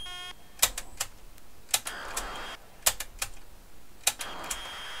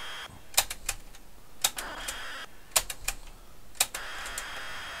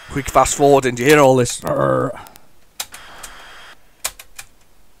 Quick fast forwarding, do you hear all this?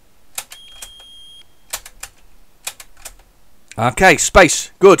 Okay,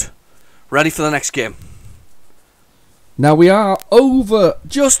 space, good. Ready for the next game. Now we are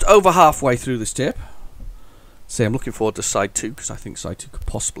just over halfway through this tape. See, I'm looking forward to side 2 because I think side 2 could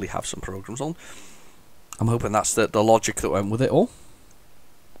possibly have some programs on. I'm hoping that's the logic that went with it all.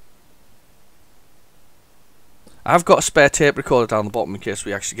 I've got a spare tape recorder down the bottom in case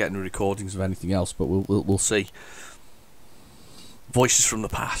we actually get any recordings of anything else, but we'll see. Voices from the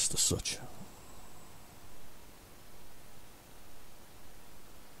past, as such.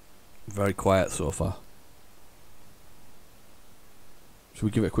 Very quiet so far. Should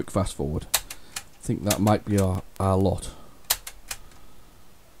we give it a quick fast forward? I think that might be our lot.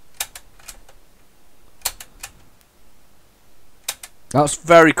 That's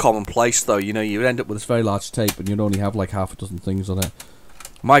very commonplace, though. You know, you'd end up with this very large tape, and you'd only have like half a dozen things on it.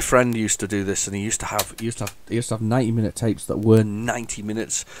 My friend used to do this, and he used to have 90-minute tapes that were 90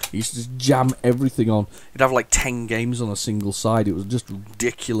 minutes. He used to just jam everything on. He'd have like 10 games on a single side. It was just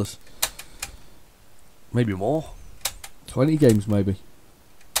ridiculous. Maybe more. 20 games, maybe.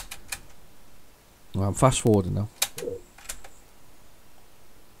 Well, I'm fast forwarding now.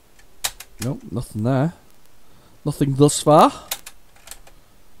 Nope, nothing there. Nothing thus far.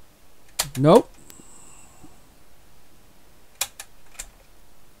 Nope.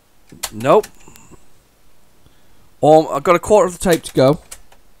 Nope. I've got a quarter of the tape to go.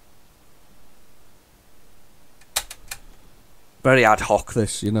 Very ad hoc,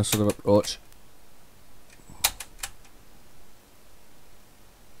 this, you know, sort of approach.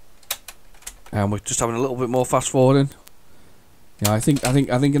 And we're just having a little bit more fast forwarding. Yeah, I think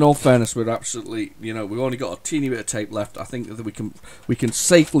in all fairness, we're absolutely, you know, we've only got a teeny bit of tape left. I think that we can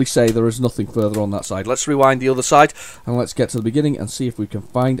safely say there is nothing further on that side. Let's rewind the other side and let's get to the beginning and see if we can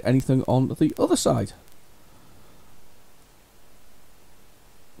find anything on the other side.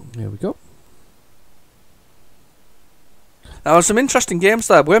 Here we go. Now, there's some interesting games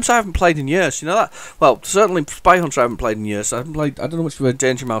there. Games I haven't played in years. You know that? Well, certainly Spy Hunter I haven't played in years. I don't know which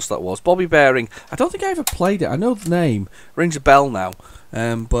Danger Mouse that was. Bobby Bearing. I don't think I ever played it. I know the name. Rings a bell now.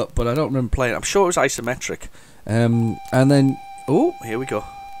 But I don't remember playing it. I'm sure it was isometric. And then... Oh, here we go.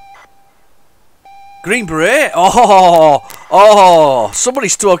 Green Beret. Oh,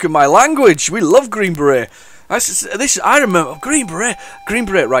 somebody's talking my language. We love Green Beret. I remember Green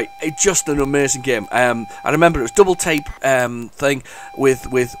Beret. Right? It's just an amazing game. I remember it was double tape thing with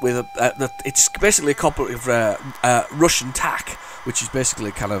it's basically a copy of Russian Tack, which is basically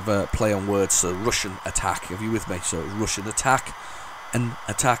a kind of play on words. So Russian attack. Are you with me? So Russian attack and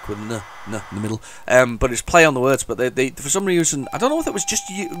attack with n in the middle. But it's play on the words. But they for some reason, I don't know if it was just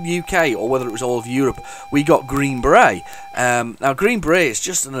UK or whether it was all of Europe. We got Green Beret. Now Green Beret is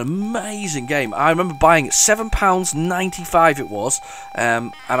just an amazing game. I remember buying it £7.95 it was.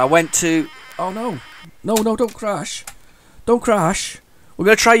 And I went to no, don't crash, we're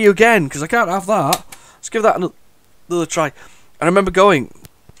gonna try you again because I can't have that. Let's give that another try. And I remember going.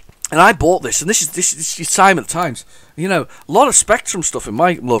 And I bought this, and this is your time at the times. You know, a lot of Spectrum stuff in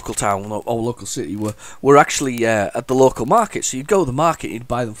my local town or local city were actually at the local market. So you'd go to the market, you'd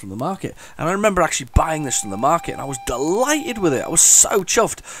buy them from the market. And I remember actually buying this from the market, and I was delighted with it. I was so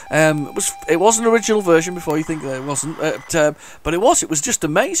chuffed. It was an original version before you think that it wasn't, but it was just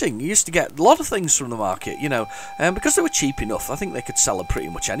amazing. You used to get a lot of things from the market, you know, because they were cheap enough. I think they could sell them pretty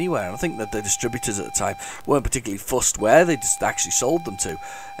much anywhere. And I think that the distributors at the time weren't particularly fussed where they just actually sold them to.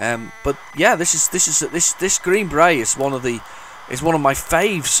 But yeah, this Green Beret is one of my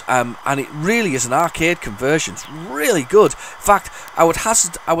faves, and it really is an arcade conversion. It's really good. In fact, I would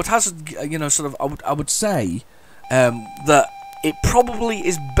hazard, you know, sort of, I would say that it probably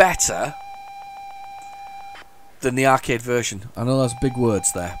is better than the arcade version. I know that's big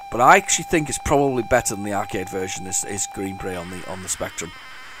words there, but I actually think it's probably better than the arcade version. Is Green Beret on the Spectrum.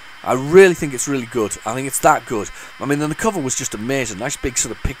 I really think it's really good. I think it's that good. I mean, then the cover was just amazing. Nice big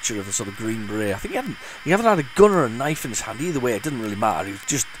sort of picture of a sort of Green Beret. I think he haven't had a gun or a knife in his hand. Either way, it didn't really matter. It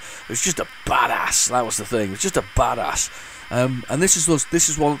was just a badass. That was the thing. It was just a badass. And this is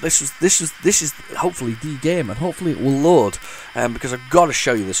hopefully the game, and hopefully it will load, because I've got to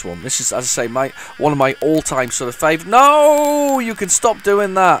show you this one. This is, as I say, one of my all-time sort of favourite. No, you can stop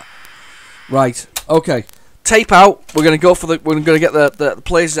doing that. Right, okay. Tape out. We're gonna go for the. We're gonna get the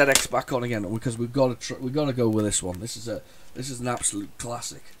Play ZX back on again, because we've got to go with this one. This is an absolute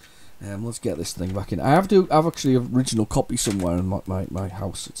classic. Let's get this thing back in. I have actually an original copy somewhere in my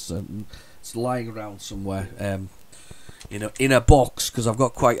house. It's lying around somewhere. In a box, because I've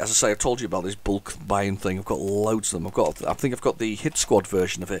got quite, as I say, I've told you about this bulk buying thing. I've got loads of them. I think I've got the Hit Squad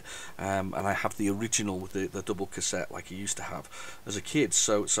version of it, and I have the original with the double cassette, like I used to have as a kid.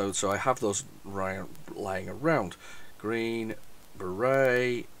 So I have those lying around. Green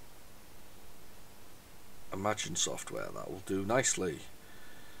Beret, Imagine Software. That will do nicely.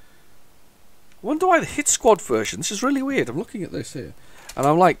 I wonder why the Hit Squad version. This is really weird. I'm looking at this here, and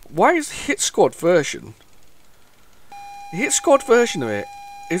I'm like, why is the Hit Squad version? The Hit Squad version of it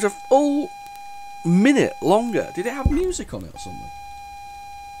is a full minute longer. Did it have music on it or something?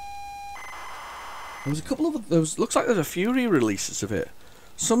 There was a couple of... looks like there's a few re-releases of it.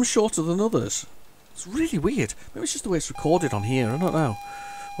 Some shorter than others. It's really weird. Maybe it's just the way it's recorded on here, I don't know.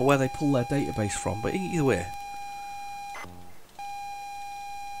 Or where they pull their database from, but either way.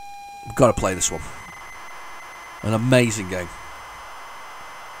 We've got to play this one. An amazing game.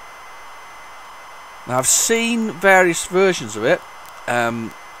 Now, I've seen various versions of it.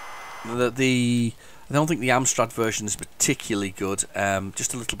 I don't think the Amstrad version is particularly good.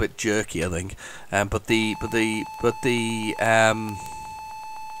 Just a little bit jerky, I think. I'm hoping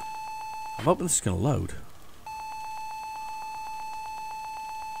this is going to load.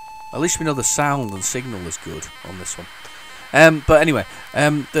 At least we know the sound and signal is good on this one. But anyway,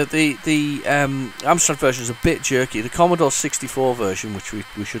 the Amstrad version is a bit jerky. The Commodore 64 version, which we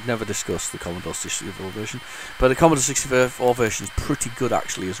should never discuss, the Commodore 64 version, but the Commodore 64 version is pretty good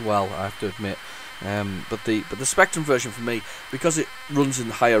actually as well, I have to admit. But the Spectrum version for me, because it runs in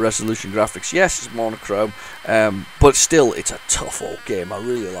higher resolution graphics, yes, it's monochrome, but still it's a tough old game. I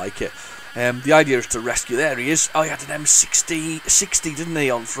really like it. The idea is to rescue. There he is. Oh, he had an M60, didn't he,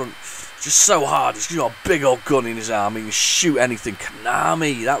 on front? Just so hard. He's got a big old gun in his arm. He can shoot anything.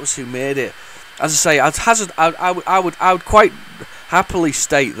 Konami, that was who made it. As I say, I would quite happily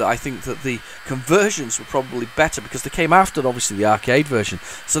state that I think that the conversions were probably better because they came after, obviously, the arcade version.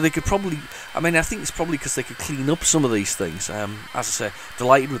 So they could probably... I mean, I think it's probably because they could clean up some of these things. As I say,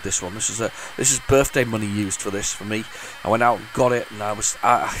 delighted with this one. This is birthday money used for this, for me. I went out and got it, and I was...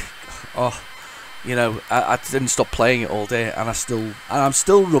 I didn't stop playing it all day, and I'm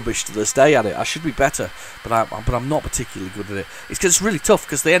still rubbish to this day at it. I should be better, but I'm not particularly good at it. It's because it's really tough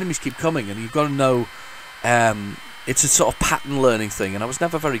because the enemies keep coming, and you've got to know. It's a sort of pattern learning thing, and I was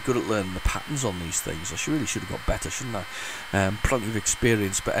never very good at learning the patterns on these things. I really should have got better, shouldn't I? Plenty of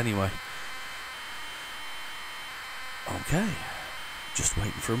experience, but anyway. Okay, just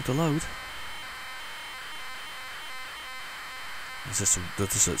waiting for him to load. There's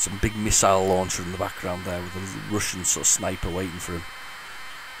some big missile launcher in the background there with a Russian sort of sniper waiting for him.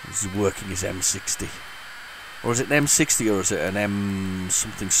 He's working his M60. Or is it an M60 or is it an M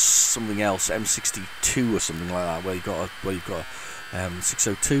something else? M62 or something like that, where you've got a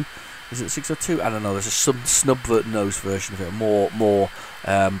 602. Is it 602? I don't know. There's a snub nose version of it, a more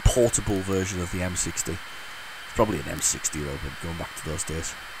portable version of the M60. It's probably an M60 though, but going back to those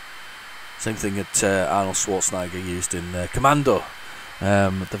days. Same thing that Arnold Schwarzenegger used in Commando.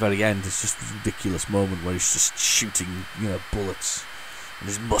 At the very end, it's just a ridiculous moment where he's just shooting, bullets, and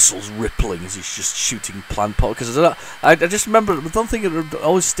his muscles rippling as he's just shooting plant pots. Because I just remember the one thing that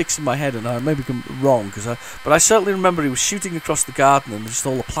always sticks in my head, and I maybe I'm wrong, but I certainly remember he was shooting across the garden, and just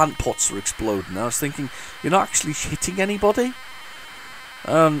all the plant pots were exploding. And I was thinking, you're not actually hitting anybody.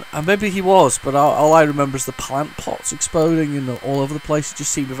 And maybe he was, but all I remember is the plant pots exploding and all over the place. It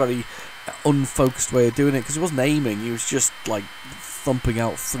just seemed a very unfocused way of doing it, because he wasn't aiming, he was just like thumping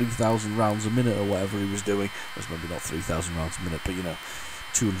out 3,000 rounds a minute or whatever he was doing. That's maybe not 3,000 rounds a minute, but 200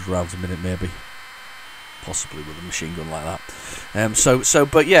 rounds a minute maybe, possibly with a machine gun like that.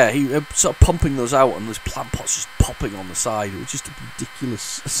 But yeah, he sort of pumping those out, and those plant pots just popping on the side. It was just a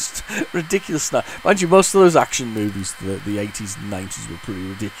ridiculous snap. Mind you, most of those action movies, the 80s and 90s, were pretty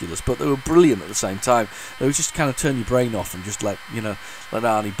ridiculous, but they were brilliant at the same time. They would just kind of turn your brain off and just let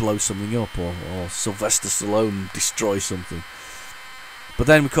Arnie blow something up, or Sylvester Stallone destroy something. But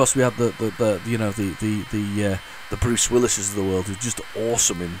then, of course, we had the Bruce Willises of the world, who's just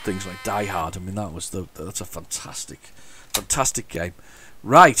awesome in things like Die Hard. I mean, that's a fantastic game.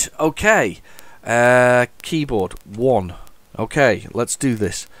 Right, okay. Keyboard 1. Okay, let's do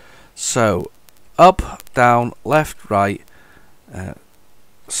this. So, up, down, left, right,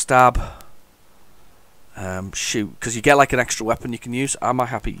 Stab. Shoot, because you get like an extra weapon you can use. Am I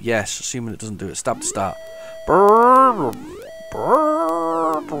happy? Yes, assuming it doesn't do it. Stab to start. I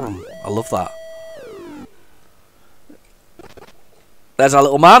love that. There's our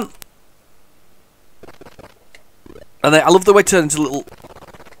little man. And then I love the way it turns into little...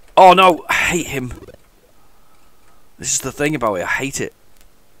 Oh no, I hate him. This is the thing about it, I hate it.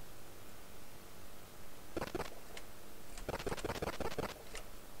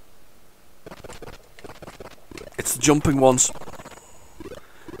 It's the jumping ones.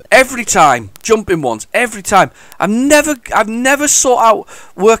 Every time, jumping ones, every time. I've never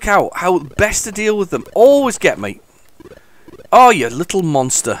work out how best to deal with them. Always get me. Oh, you little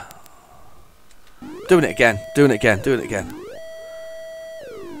monster. Doing it again, doing it again, doing it again.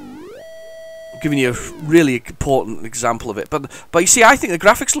 I'm giving you a really important example of it. But you see, I think the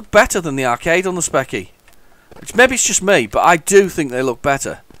graphics look better than the arcade on the Specky. Maybe it's just me, but I do think they look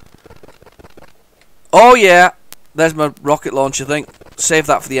better. Oh yeah, there's my rocket launcher thing. Save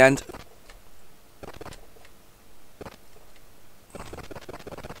that for the end.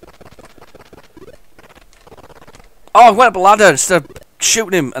 Oh, I went up a ladder instead of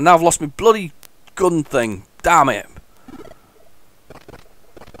shooting him, and now I've lost my bloody gun thing. Damn it.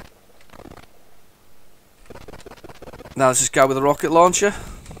 Now there's this guy with a rocket launcher.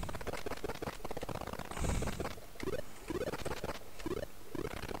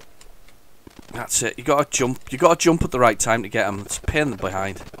 That's it. You gotta jump. You gotta jump at the right time to get him. It's a pain in the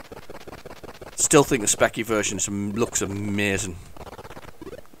behind. Still think the Specky version looks amazing.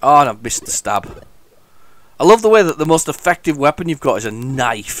 Oh, and I've missed the stab. I love the way that the most effective weapon you've got is a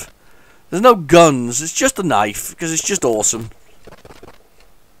knife. There's no guns. It's just a knife because it's just awesome.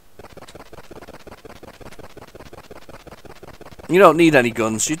 You don't need any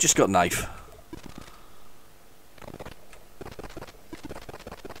guns. You just got a knife.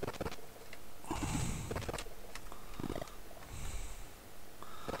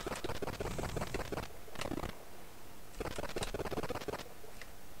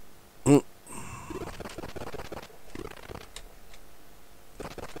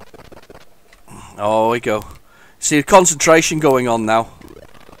 Oh, we go. See the concentration going on now.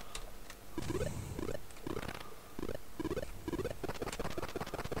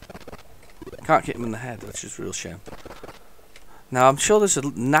 Can't hit him in the head, which is a real shame. Now I'm sure there's a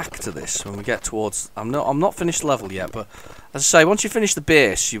knack to this when we get towards. I'm not finished the level yet, but as I say, once you finish the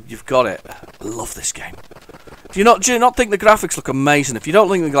base, you've got it. I love this game. Do you not think the graphics look amazing? If you don't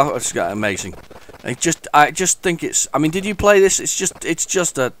think the graphics are amazing, I just think it's. I mean, did you play this? It's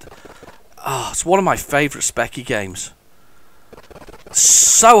just a. Oh, it's one of my favourite Specky games.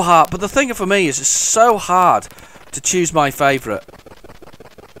 So hard, but the thing for me is it's so hard to choose my favourite.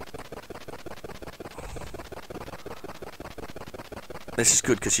 This is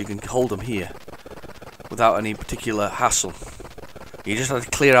good because you can hold them here without any particular hassle. You just have to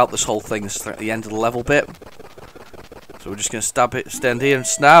clear out this whole thing. This is at the end of the level bit. So we're just going to stand here and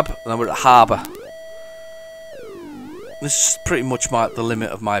snap, and then we're at the harbour. This is pretty much the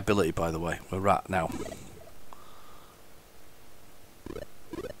limit of my ability, by the way. We're at now.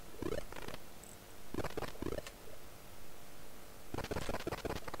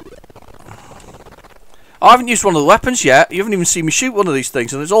 I haven't used one of the weapons yet. You haven't even seen me shoot one of these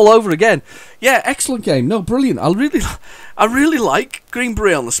things, and it's all over again. Yeah, excellent game. No, brilliant. I really like Green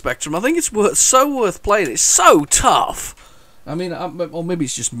Beret on the Spectrum. I think it's so worth playing. It's so tough. I mean, or maybe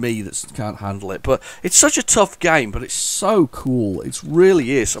it's just me that can't handle it, but it's such a tough game, but it's so cool. It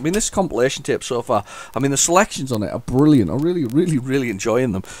really is. I mean, this compilation tape so far, I mean, the selections on it are brilliant. I'm really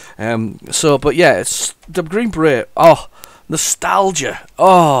enjoying them. But yeah, it's the Green Beret. Oh, nostalgia.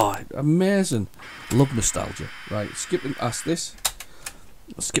 Oh, amazing. Love nostalgia. Right, skipping past this.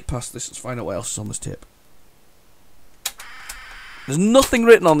 Let's skip past this. Let's find out what else is on this tape. There's nothing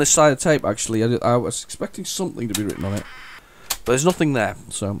written on this side of the tape, actually. I was expecting something to be written on it. But there's nothing there,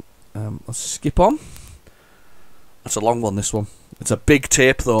 so let's skip on. That's a long one, this one. It's a big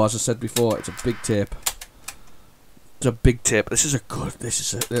tape, though, as I said before. It's a big tape. It's a big tape.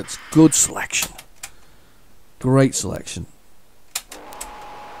 It's good selection. Great selection.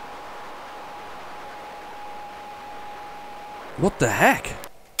 What the heck?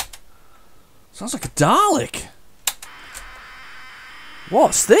 Sounds like a Dalek.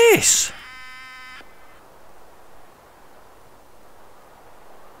 What's this?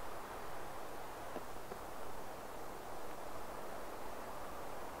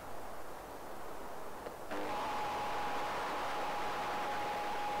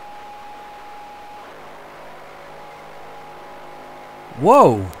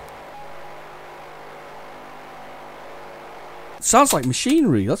 Whoa. Sounds like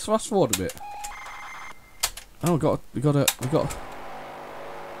machinery. Let's fast forward a bit. Oh, we got.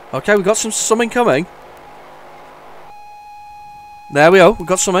 Okay, we got something coming. There we go. We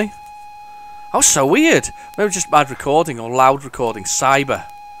got something. Oh, so weird. Maybe just bad recording or loud recording. Cyber.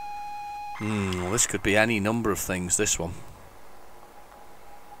 Well, this could be any number of things. This one.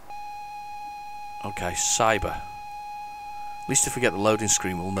 Okay, cyber. At least if we get the loading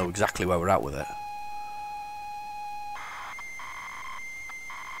screen, we'll know exactly where we're at with it.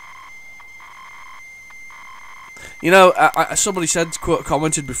 You know, somebody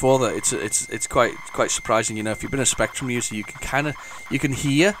commented before that it's quite surprising. You know, if you've been a Spectrum user, you can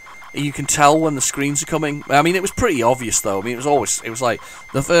hear, you can tell when the screens are coming. I mean, it was pretty obvious though. I mean, it was like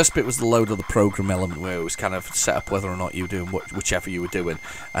the first bit was the load of the program element where it was kind of set up whether or not you were doing whichever you were doing,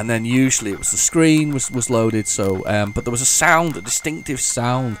 and then usually it was the screen was loaded. So, but there was a sound, a distinctive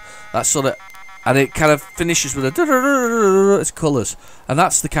sound that sort of. And it kind of finishes with a it's colours, and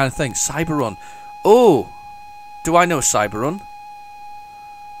that's the kind of thing. Cyberrun. Oh. Do I know Cyberrun?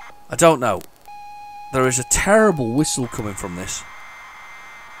 I don't know. There is a terrible whistle coming from this.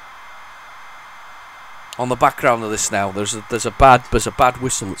 On the background of this now, there's a bad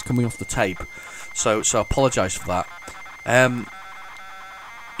whistle that's coming off the tape. So I apologise for that.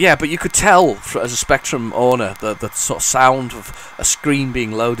 Yeah, but you could tell as a Spectrum owner the sort of sound of a screen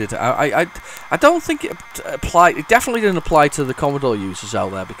being loaded. I don't think it applied. It definitely didn't apply to the Commodore users out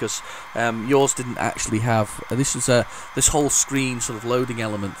there because yours didn't actually have. This whole screen sort of loading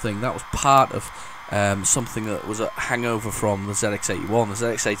element thing. That was part of something that was a hangover from the ZX81. The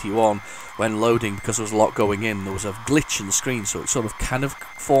ZX81, when loading, because there was a lot going in, there was a glitch in the screen, so it sort of kind of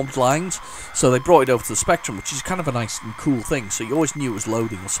formed lines. So they brought it over to the Spectrum, which is kind of a nice and cool thing. So you always knew it was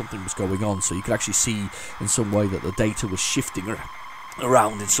loading or something was going on, so you could actually see in some way that the data was shifting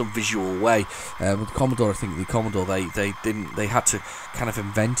around in some visual way. With the Commodore, I think they had to kind of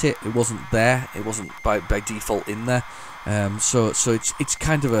invent it. It wasn't there. It wasn't by default in there. So it's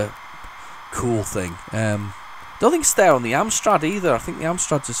kind of a cool thing. Don't think it's there on the Amstrad either. I think the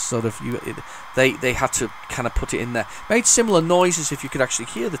Amstrad just sort of they had to kind of put it in there. Made similar noises if you could actually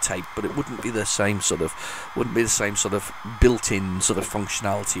hear the tape, but it wouldn't be the same sort of built-in sort of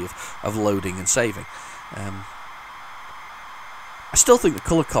functionality of loading and saving. I still think the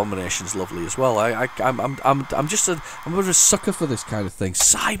colour combination is lovely as well. I'm just a sucker for this kind of thing.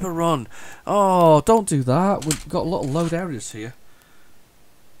 Cyberrun. Oh, don't do that. We've got a lot of load areas here.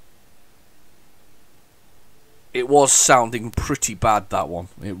 It was sounding pretty bad, that one.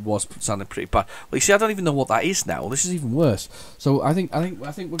 It was sounding pretty bad. Well, you see, I don't even know what that is now. This is even worse. So I think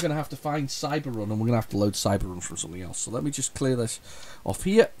we're going to have to find Cyberrun, and we're going to have to load Cyberrun from something else. So let me just clear this off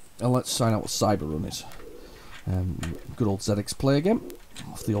here, and let's find out what Cyberrun is. Good old ZX Play again,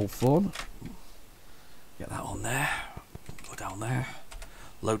 off the old phone. Get that on there. Go down there.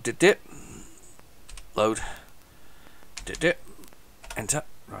 Load dip. Load dip. Enter.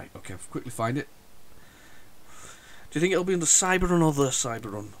 Right. Okay. Quickly find it. Do you think it'll be under Cyberrun or the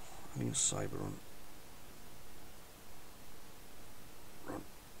Cyberrun? I think it's Cyberrun. Run.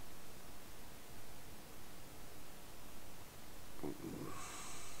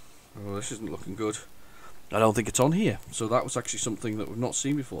 Oh, this isn't looking good. I don't think it's on here. So that was actually something that we've not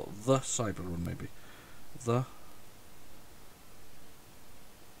seen before. The Cyberrun, maybe. The.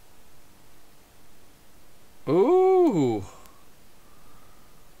 Ooh.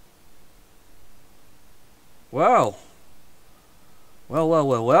 Well.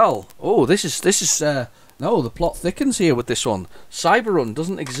 Oh, this is no, the plot thickens here with this one. Cyberrun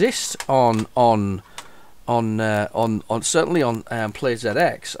doesn't exist on certainly on Play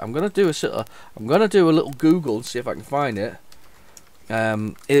ZX. I'm gonna do a little Google and see if I can find it.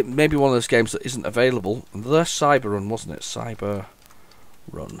 It may be one of those games that isn't available. The Cyberrun, wasn't it?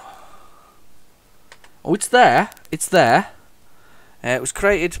 Cyberrun. Oh, it's there. It's there. It was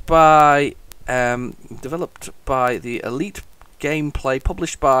created by. Developed by the Elite Gameplay,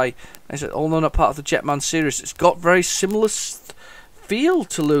 published by, is it all known as part of the Jetman series. It's got very similar feel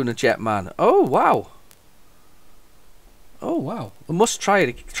to Lunar Jetman. Oh wow! Oh wow! I must try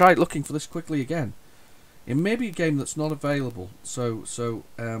it. Try looking for this quickly again. It may be a game that's not available. So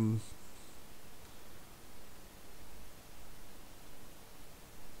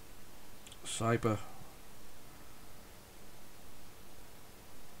Cyber.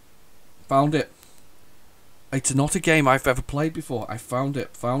 Found it. It's not a game I've ever played before. I found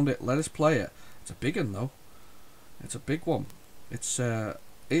it. Let us play it. It's a big one though. It's a big one. It's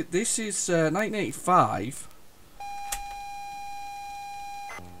this is 1985.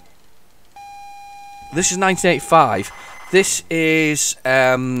 This is 1985. This is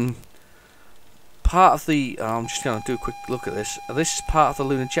part of the... I'm just going to do a quick look at this. This is part of the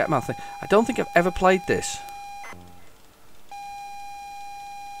Lunar Jetman thing. I don't think I've ever played this.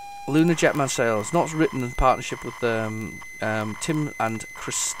 Lunar Jetman sales, not written in partnership with Tim and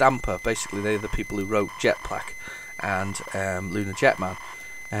Chris Stamper. Basically, they're the people who wrote Jetpack and Lunar Jetman.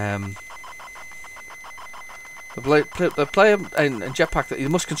 The player in Jetpack, that you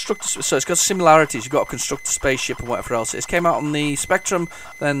must construct, so it's got similarities. You've got to construct a spaceship and whatever else. It came out on the Spectrum,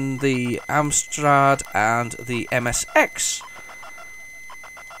 then the Amstrad, and the MSX.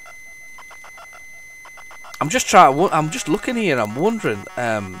 I'm just looking here, and I'm wondering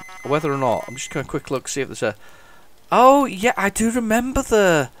whether or not, I'm just going to quick look, see if there's a. Oh yeah, I do remember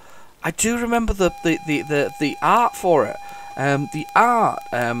the art for it. The art,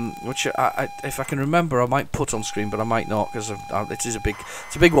 which if I can remember, I might put on screen, but I might not, because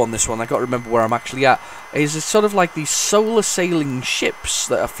it's a big one. This one, I got to remember where I'm actually at. It's sort of like these solar sailing ships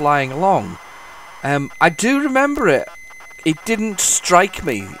that are flying along. I do remember it. It didn't strike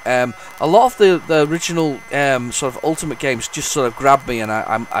me. A lot of the original sort of Ultimate games just sort of grabbed me, and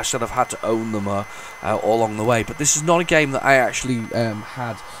I sort of had to own them all along the way. But this is not a game that I actually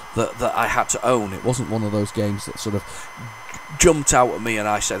had that I had to own. It wasn't one of those games that sort of jumped out at me and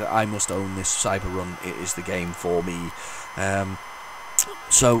I said, I must own this. Cyber Run, it is the game for me.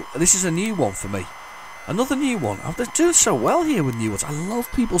 So this is a new one for me. Another new one. Oh, they're doing so well here with new ones. I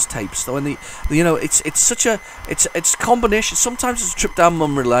love people's tapes though, and you know, it's such a it's a combination. Sometimes it's a trip down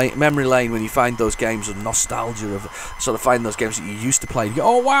memory lane when you find those games of nostalgia, of sort of find those games that you used to play. You go,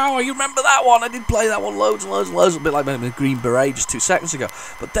 oh wow, you remember that one? I did play that one loads and loads and loads. A bit like my Green Beret just 2 seconds ago.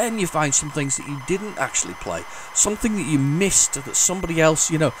 But then you find some things that you didn't actually play, something that you missed that somebody else,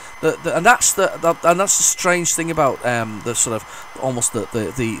 you know, and that's the strange thing about the sort of almost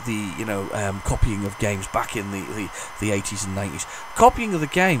the you know copying of games back in the 80s and 90s. Copying of the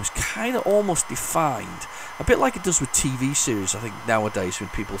games kind of almost defined, a bit like it does with TV series. I think nowadays when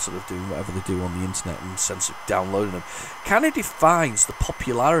people sort of doing whatever they do on the internet and downloading them, kind of defines the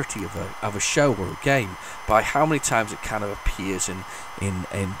popularity of a show or a game by how many times it kind of appears in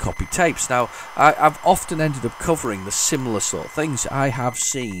copy tapes. Now, I've often ended up covering the similar sort of things. I have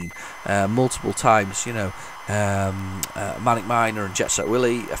seen multiple times, you know, Manic Miner and Jet Set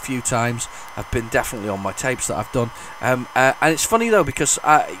Willy a few times. I've been definitely on my tapes that I've done, and it's funny though, because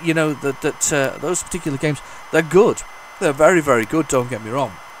you know that those particular games, they're good. They're very, very good, don't get me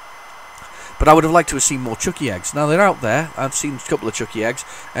wrong. But I would have liked to have seen more Chucky Eggs. Now they're out there. I've seen a couple of Chucky Eggs,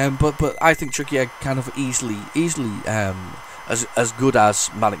 but I think Chucky Egg kind of easily as good as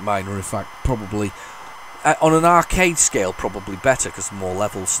Manic Miner. In fact, probably on an arcade scale, probably better because more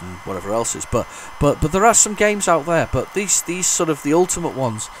levels and whatever else is. But there are some games out there. But these sort of the ultimate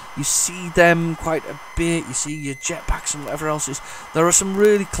ones, you see them quite a bit. You see your Jetpacks and whatever else is. There are some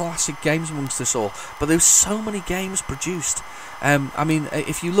really classic games amongst this all. But there's so many games produced. I mean,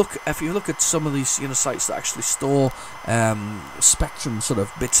 if you look at some of these sites that actually store Spectrum sort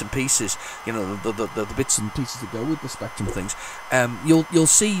of bits and pieces, the bits and pieces that go with the Spectrum things, you'll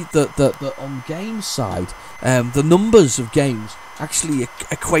see that on games side, the numbers of games actually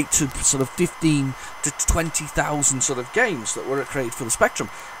equate to sort of 15 to 20,000 sort of games that were created for the Spectrum,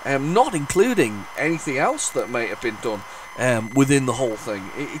 not including anything else that may have been done within the whole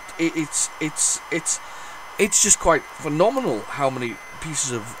thing. It's just quite phenomenal how many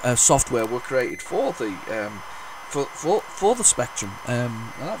pieces of software were created for the for the Spectrum, and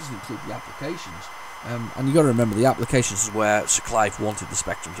that doesn't include the applications. And you got to remember, the applications is where Sir Clive wanted the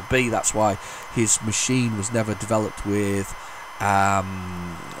Spectrum to be. That's why his machine was never developed with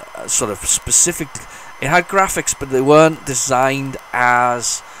sort of specific. It had graphics, but they weren't designed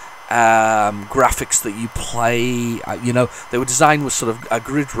as graphics that you play. They were designed with sort of a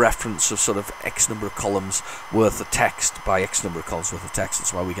grid reference of sort of X number of columns worth of text by X number of columns worth of text.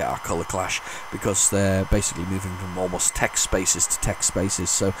 That's why we get our color clash, because they're basically moving from almost text spaces to text spaces.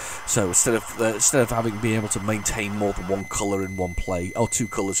 So instead of having being able to maintain more than one color in one place, or two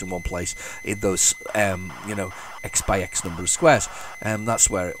colors in one place in those X by X number of squares, that's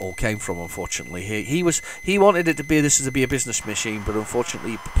where it all came from. Unfortunately, he wanted it to be a business machine, but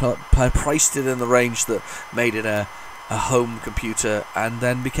unfortunately priced it in the range that made it a home computer, and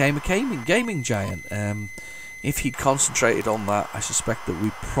then became a gaming giant. If he'd concentrated on that, I suspect that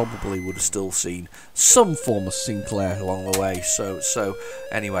we probably would have still seen some form of Sinclair along the way. So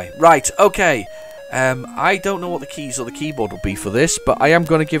anyway, right, okay. I don't know what the keys or the keyboard will be for this, but I am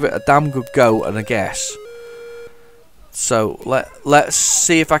going to give it a damn good go and a guess. So let's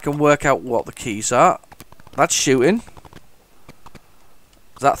see if I can work out what the keys are. That's shooting.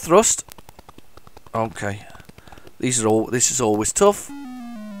 Is that thrust? Okay. This is always tough.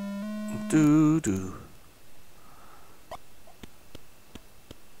 Do.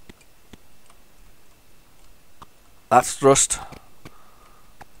 That's thrust.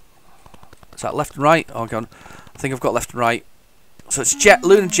 Is that left and right? Oh, God. I think I've got left and right. So it's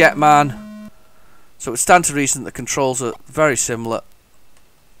Lunar Jetman. So it would stand to reason that the controls are very similar.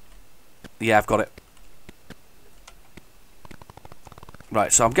 Yeah, I've got it.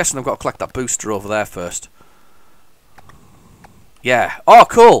 Right, so I'm guessing I've got to collect that booster over there first. Yeah. Oh,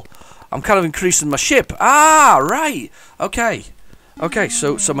 cool. I'm kind of increasing my ship. Ah, right. Okay. Okay,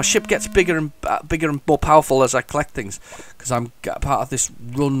 so my ship gets bigger and more powerful as I collect things, because I'm part of this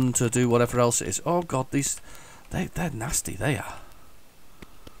run to do whatever else it is. Oh God, they're nasty. They are.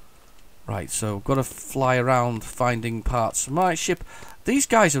 Right, so I've got to fly around finding parts of my ship. These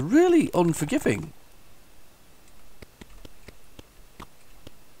guys are really unforgiving.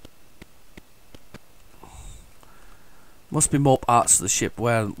 Must be more parts of the ship.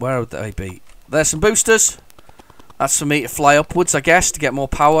 Where would they be? There's some boosters. That's for me to fly upwards, I guess, to get more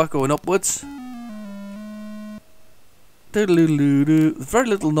power going upwards. Doodle-doo-doo-doo. Very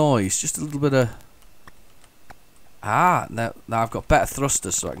little noise, just a little bit of... Ah, now I've got better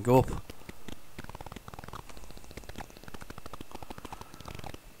thrusters so I can go up.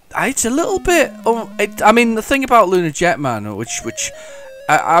 It's a little bit... I mean, the thing about Lunar Jetman, which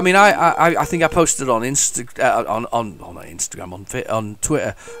I mean, I think I posted on on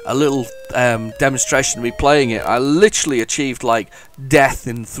Twitter a little demonstration of me playing it. I literally achieved like death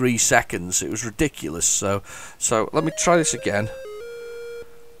in 3 seconds. It was ridiculous. So let me try this again.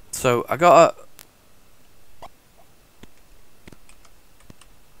 So I got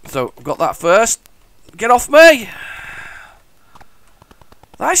that first. Get off me!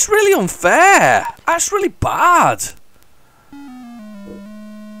 That's really unfair. That's really bad.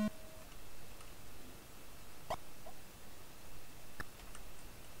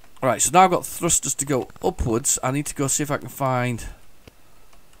 Right, so now I've got thrusters to go upwards. I need to go see if I can find...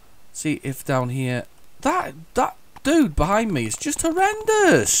 See if down here... That dude behind me is just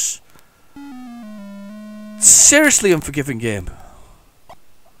horrendous! Seriously unforgiving game.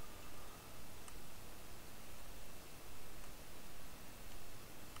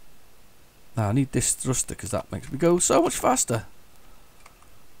 Now I need this thruster because that makes me go so much faster.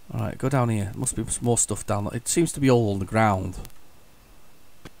 Alright, go down here. Must be more stuff down there. It seems to be all on the ground.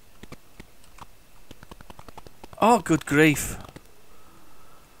 Oh, good grief.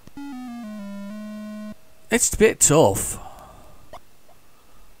 It's a bit tough.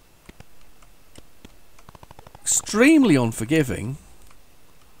 Extremely unforgiving.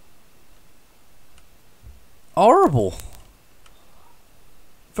 Horrible.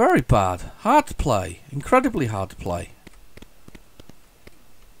 Very bad. Hard to play. Incredibly hard to play.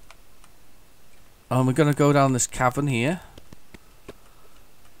 And we're going to go down this cavern here.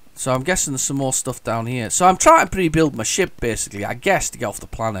 So I'm guessing there's some more stuff down here. So I'm trying to rebuild my ship, basically, I guess, to get off the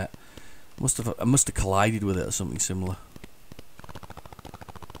planet. I must have collided with it or something similar.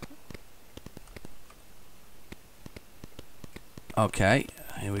 Okay,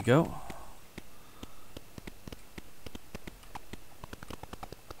 here we go.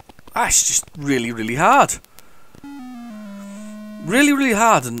 Ah, it's just really, really hard. Really, really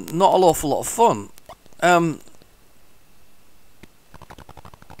hard and not an awful lot of fun.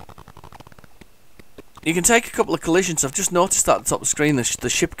 You can take a couple of collisions. I've just noticed that at the top of the screen the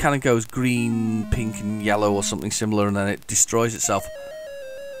ship kind of goes green, pink and yellow or something similar, and then it destroys itself.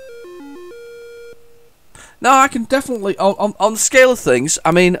 No, I can definitely, on the scale of things, I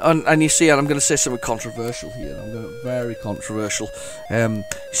mean, and you see, and I'm going to say something controversial here, very controversial.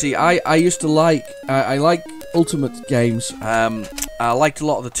 See, I used to like, I like Ultimate games. I liked a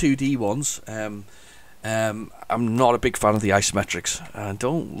lot of the 2D ones. I'm not a big fan of the isometrics. I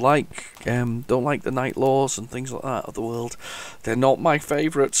don't like the Night Laws and things like that of the world. They're not my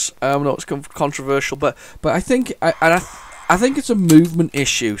favourites. I know it's controversial, but I think I think it's a movement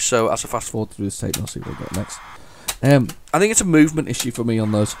issue. So as I fast forward through this tape, I'll see what we got next. I think it's a movement issue for me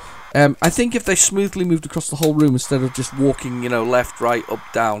on those. I think if they smoothly moved across the whole room instead of just walking, left, right, up,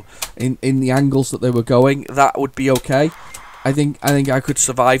 down in the angles that they were going, that would be okay. I think I could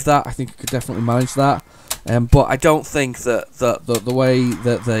survive that. I think I could definitely manage that. But I don't think that the way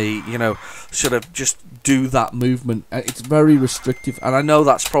that they sort of just do that movement, it's very restrictive, and I know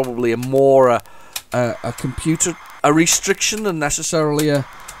that's probably a computer restriction than necessarily a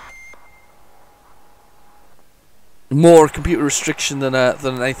computer restriction than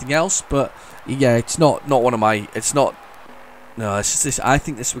anything else. But yeah, it's not one of my. It's not. No, it's just this. I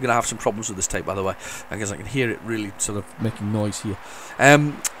think we're gonna have some problems with this tape, by the way, because I can hear it really sort of making noise here.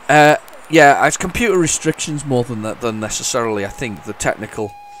 Yeah, it's computer restrictions more than necessarily, I think, the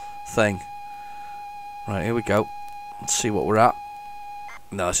technical thing. Right, here we go. Let's see what we're at.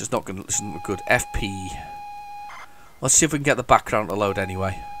 No, this is not good. This isn't good. FP. Let's see if we can get the background to load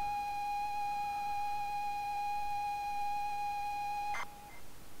anyway.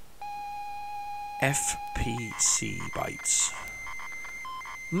 FPC bytes.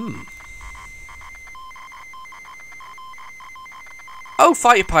 Oh,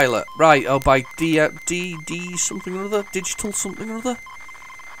 Fighter Pilot. Right, oh, by D something or other. Digital something or other.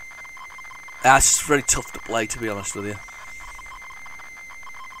 That's very tough to play, to be honest with you.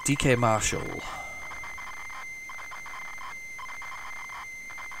 DK Marshall.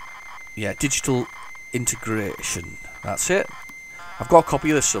 Yeah, digital integration. That's it. I've got a copy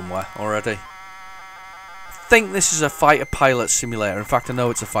of this somewhere already. I think this is a fighter pilot simulator. In fact, I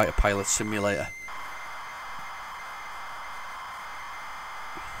know it's a fighter pilot simulator.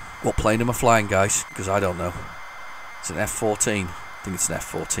 What plane am I flying, guys? Because I don't know. It's an F-14. I think it's an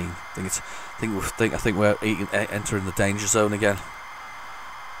F-14. I think we're entering the danger zone again.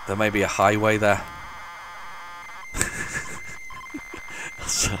 There may be a highway there.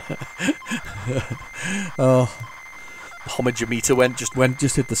 Oh, the homage meter just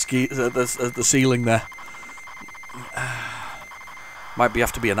hit the ceiling there. Might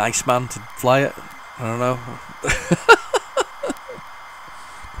have to be an Iceman to fly it. I don't know.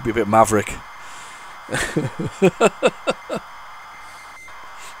 Could be a bit maverick.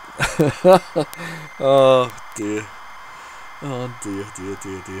 Oh dear. Oh dear.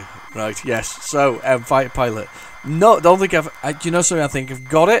 Right, yes. So, fighter pilot. No, don't think do you know something? I think I've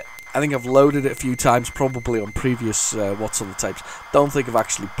got it. I think I've loaded it a few times, probably on previous What's on the Tapes. Don't think I've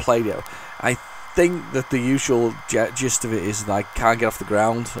actually played it. I think that the usual gist of it is that I can't get off the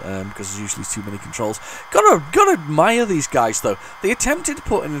ground because there's usually too many controls. Gotta admire these guys though. They attempted to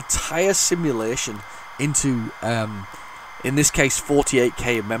put an entire simulation into, in this case,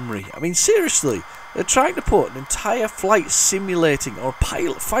 48K of memory. I mean, seriously. They're trying to put an entire flight simulating or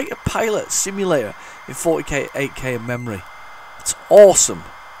fighter pilot simulator in 48K of memory. It's awesome.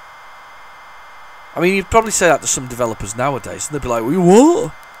 I mean, you'd probably say that to some developers nowadays, and they'd be like,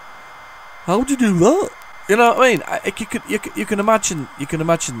 "What? How'd you do that?" You know what I mean? You can imagine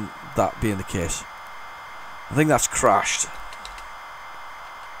that being the case. I think that's crashed.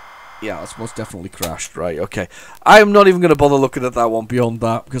 Yeah, that's most definitely crashed. Right, okay. I am not even going to bother looking at that one beyond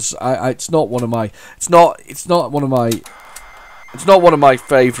that because it's not one of my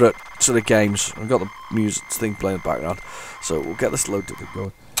favourite sort of games. I've got the music thing playing in the background, so we'll get this loaded and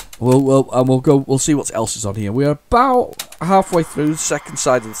going. We'll see what else is on here. We're about halfway through the second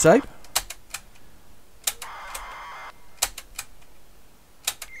side of the tape.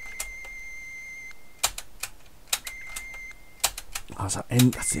 That's the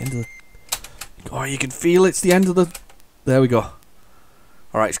end of the... Oh, you can feel it's the end of the... There we go.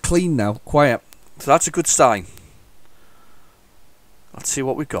 Alright, it's clean now. Quiet. So that's a good sign. Let's see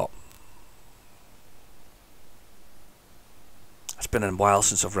what we've got. It's been a while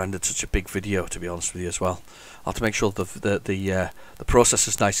since I've rendered such a big video, to be honest with you, as well. I'll have to make sure the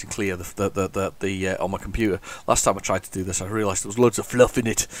processor's nice and clear on my computer. Last time I tried to do this, I realised there was loads of fluff in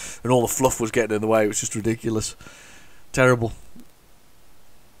it, and all the fluff was getting in the way. It was just ridiculous. Terrible.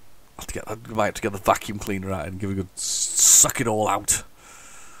 I might have to get the vacuum cleaner out and give it a good suck it all out.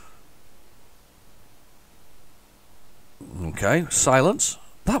 Okay, silence.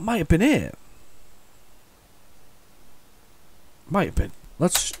 That might have been it. Might have been.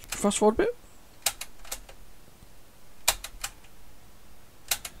 Let's fast forward a bit.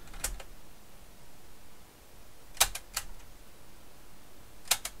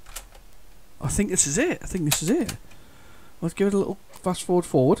 I think this is it. Let's give it a little fast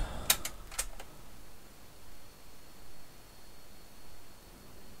forward.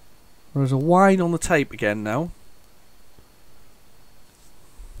 There's a whine on the tape again now.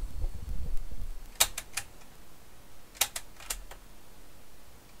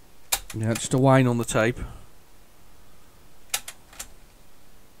 Yeah, just a whine on the tape.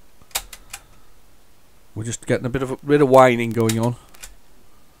 We're just getting a bit of whining going on.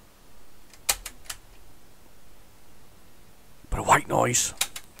 Bit of white noise.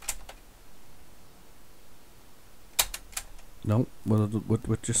 No, we're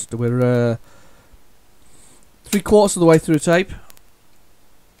 3/4 of the way through the tape.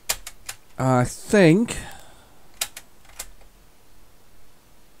 I think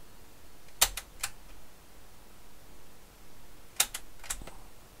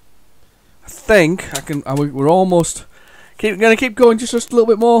I can. We're almost. Gonna keep going just a little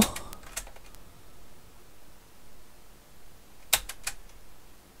bit more.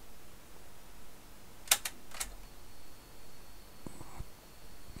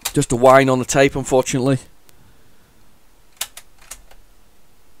 Just a whine on the tape, unfortunately.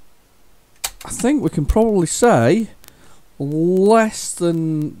 I think we can probably say less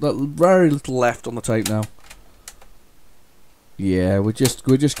than that. Very little left on the tape now. Yeah, we just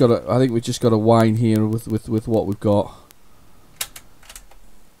got to. I think we just got to whine here with what we've got.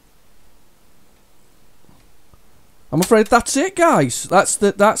 I'm afraid that's it, guys. That's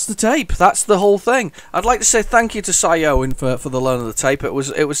the tape. That's the whole thing. I'd like to say thank you to Si Owen for the loan of the tape. It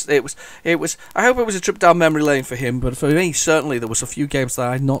was. I hope it was a trip down memory lane for him, but for me, certainly there was a few games that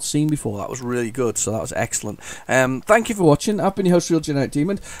I had not seen before. That was really good. So that was excellent. Thank you for watching. I've been your host, Real Genetic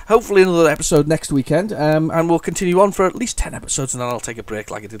Demon. Hopefully another episode next weekend, and we'll continue on for at least 10 episodes, and then I'll take a break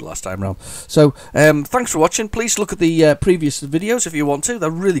like I did last time round. So thanks for watching. Please look at the previous videos if you want to.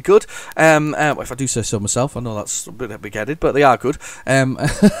 They're really good. If I do say so myself, I know that's a bit big-headed, but they are good.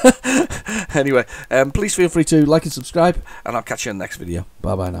 Anyway, please feel free to like and subscribe, and I'll catch you in the next video.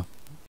 Bye bye now.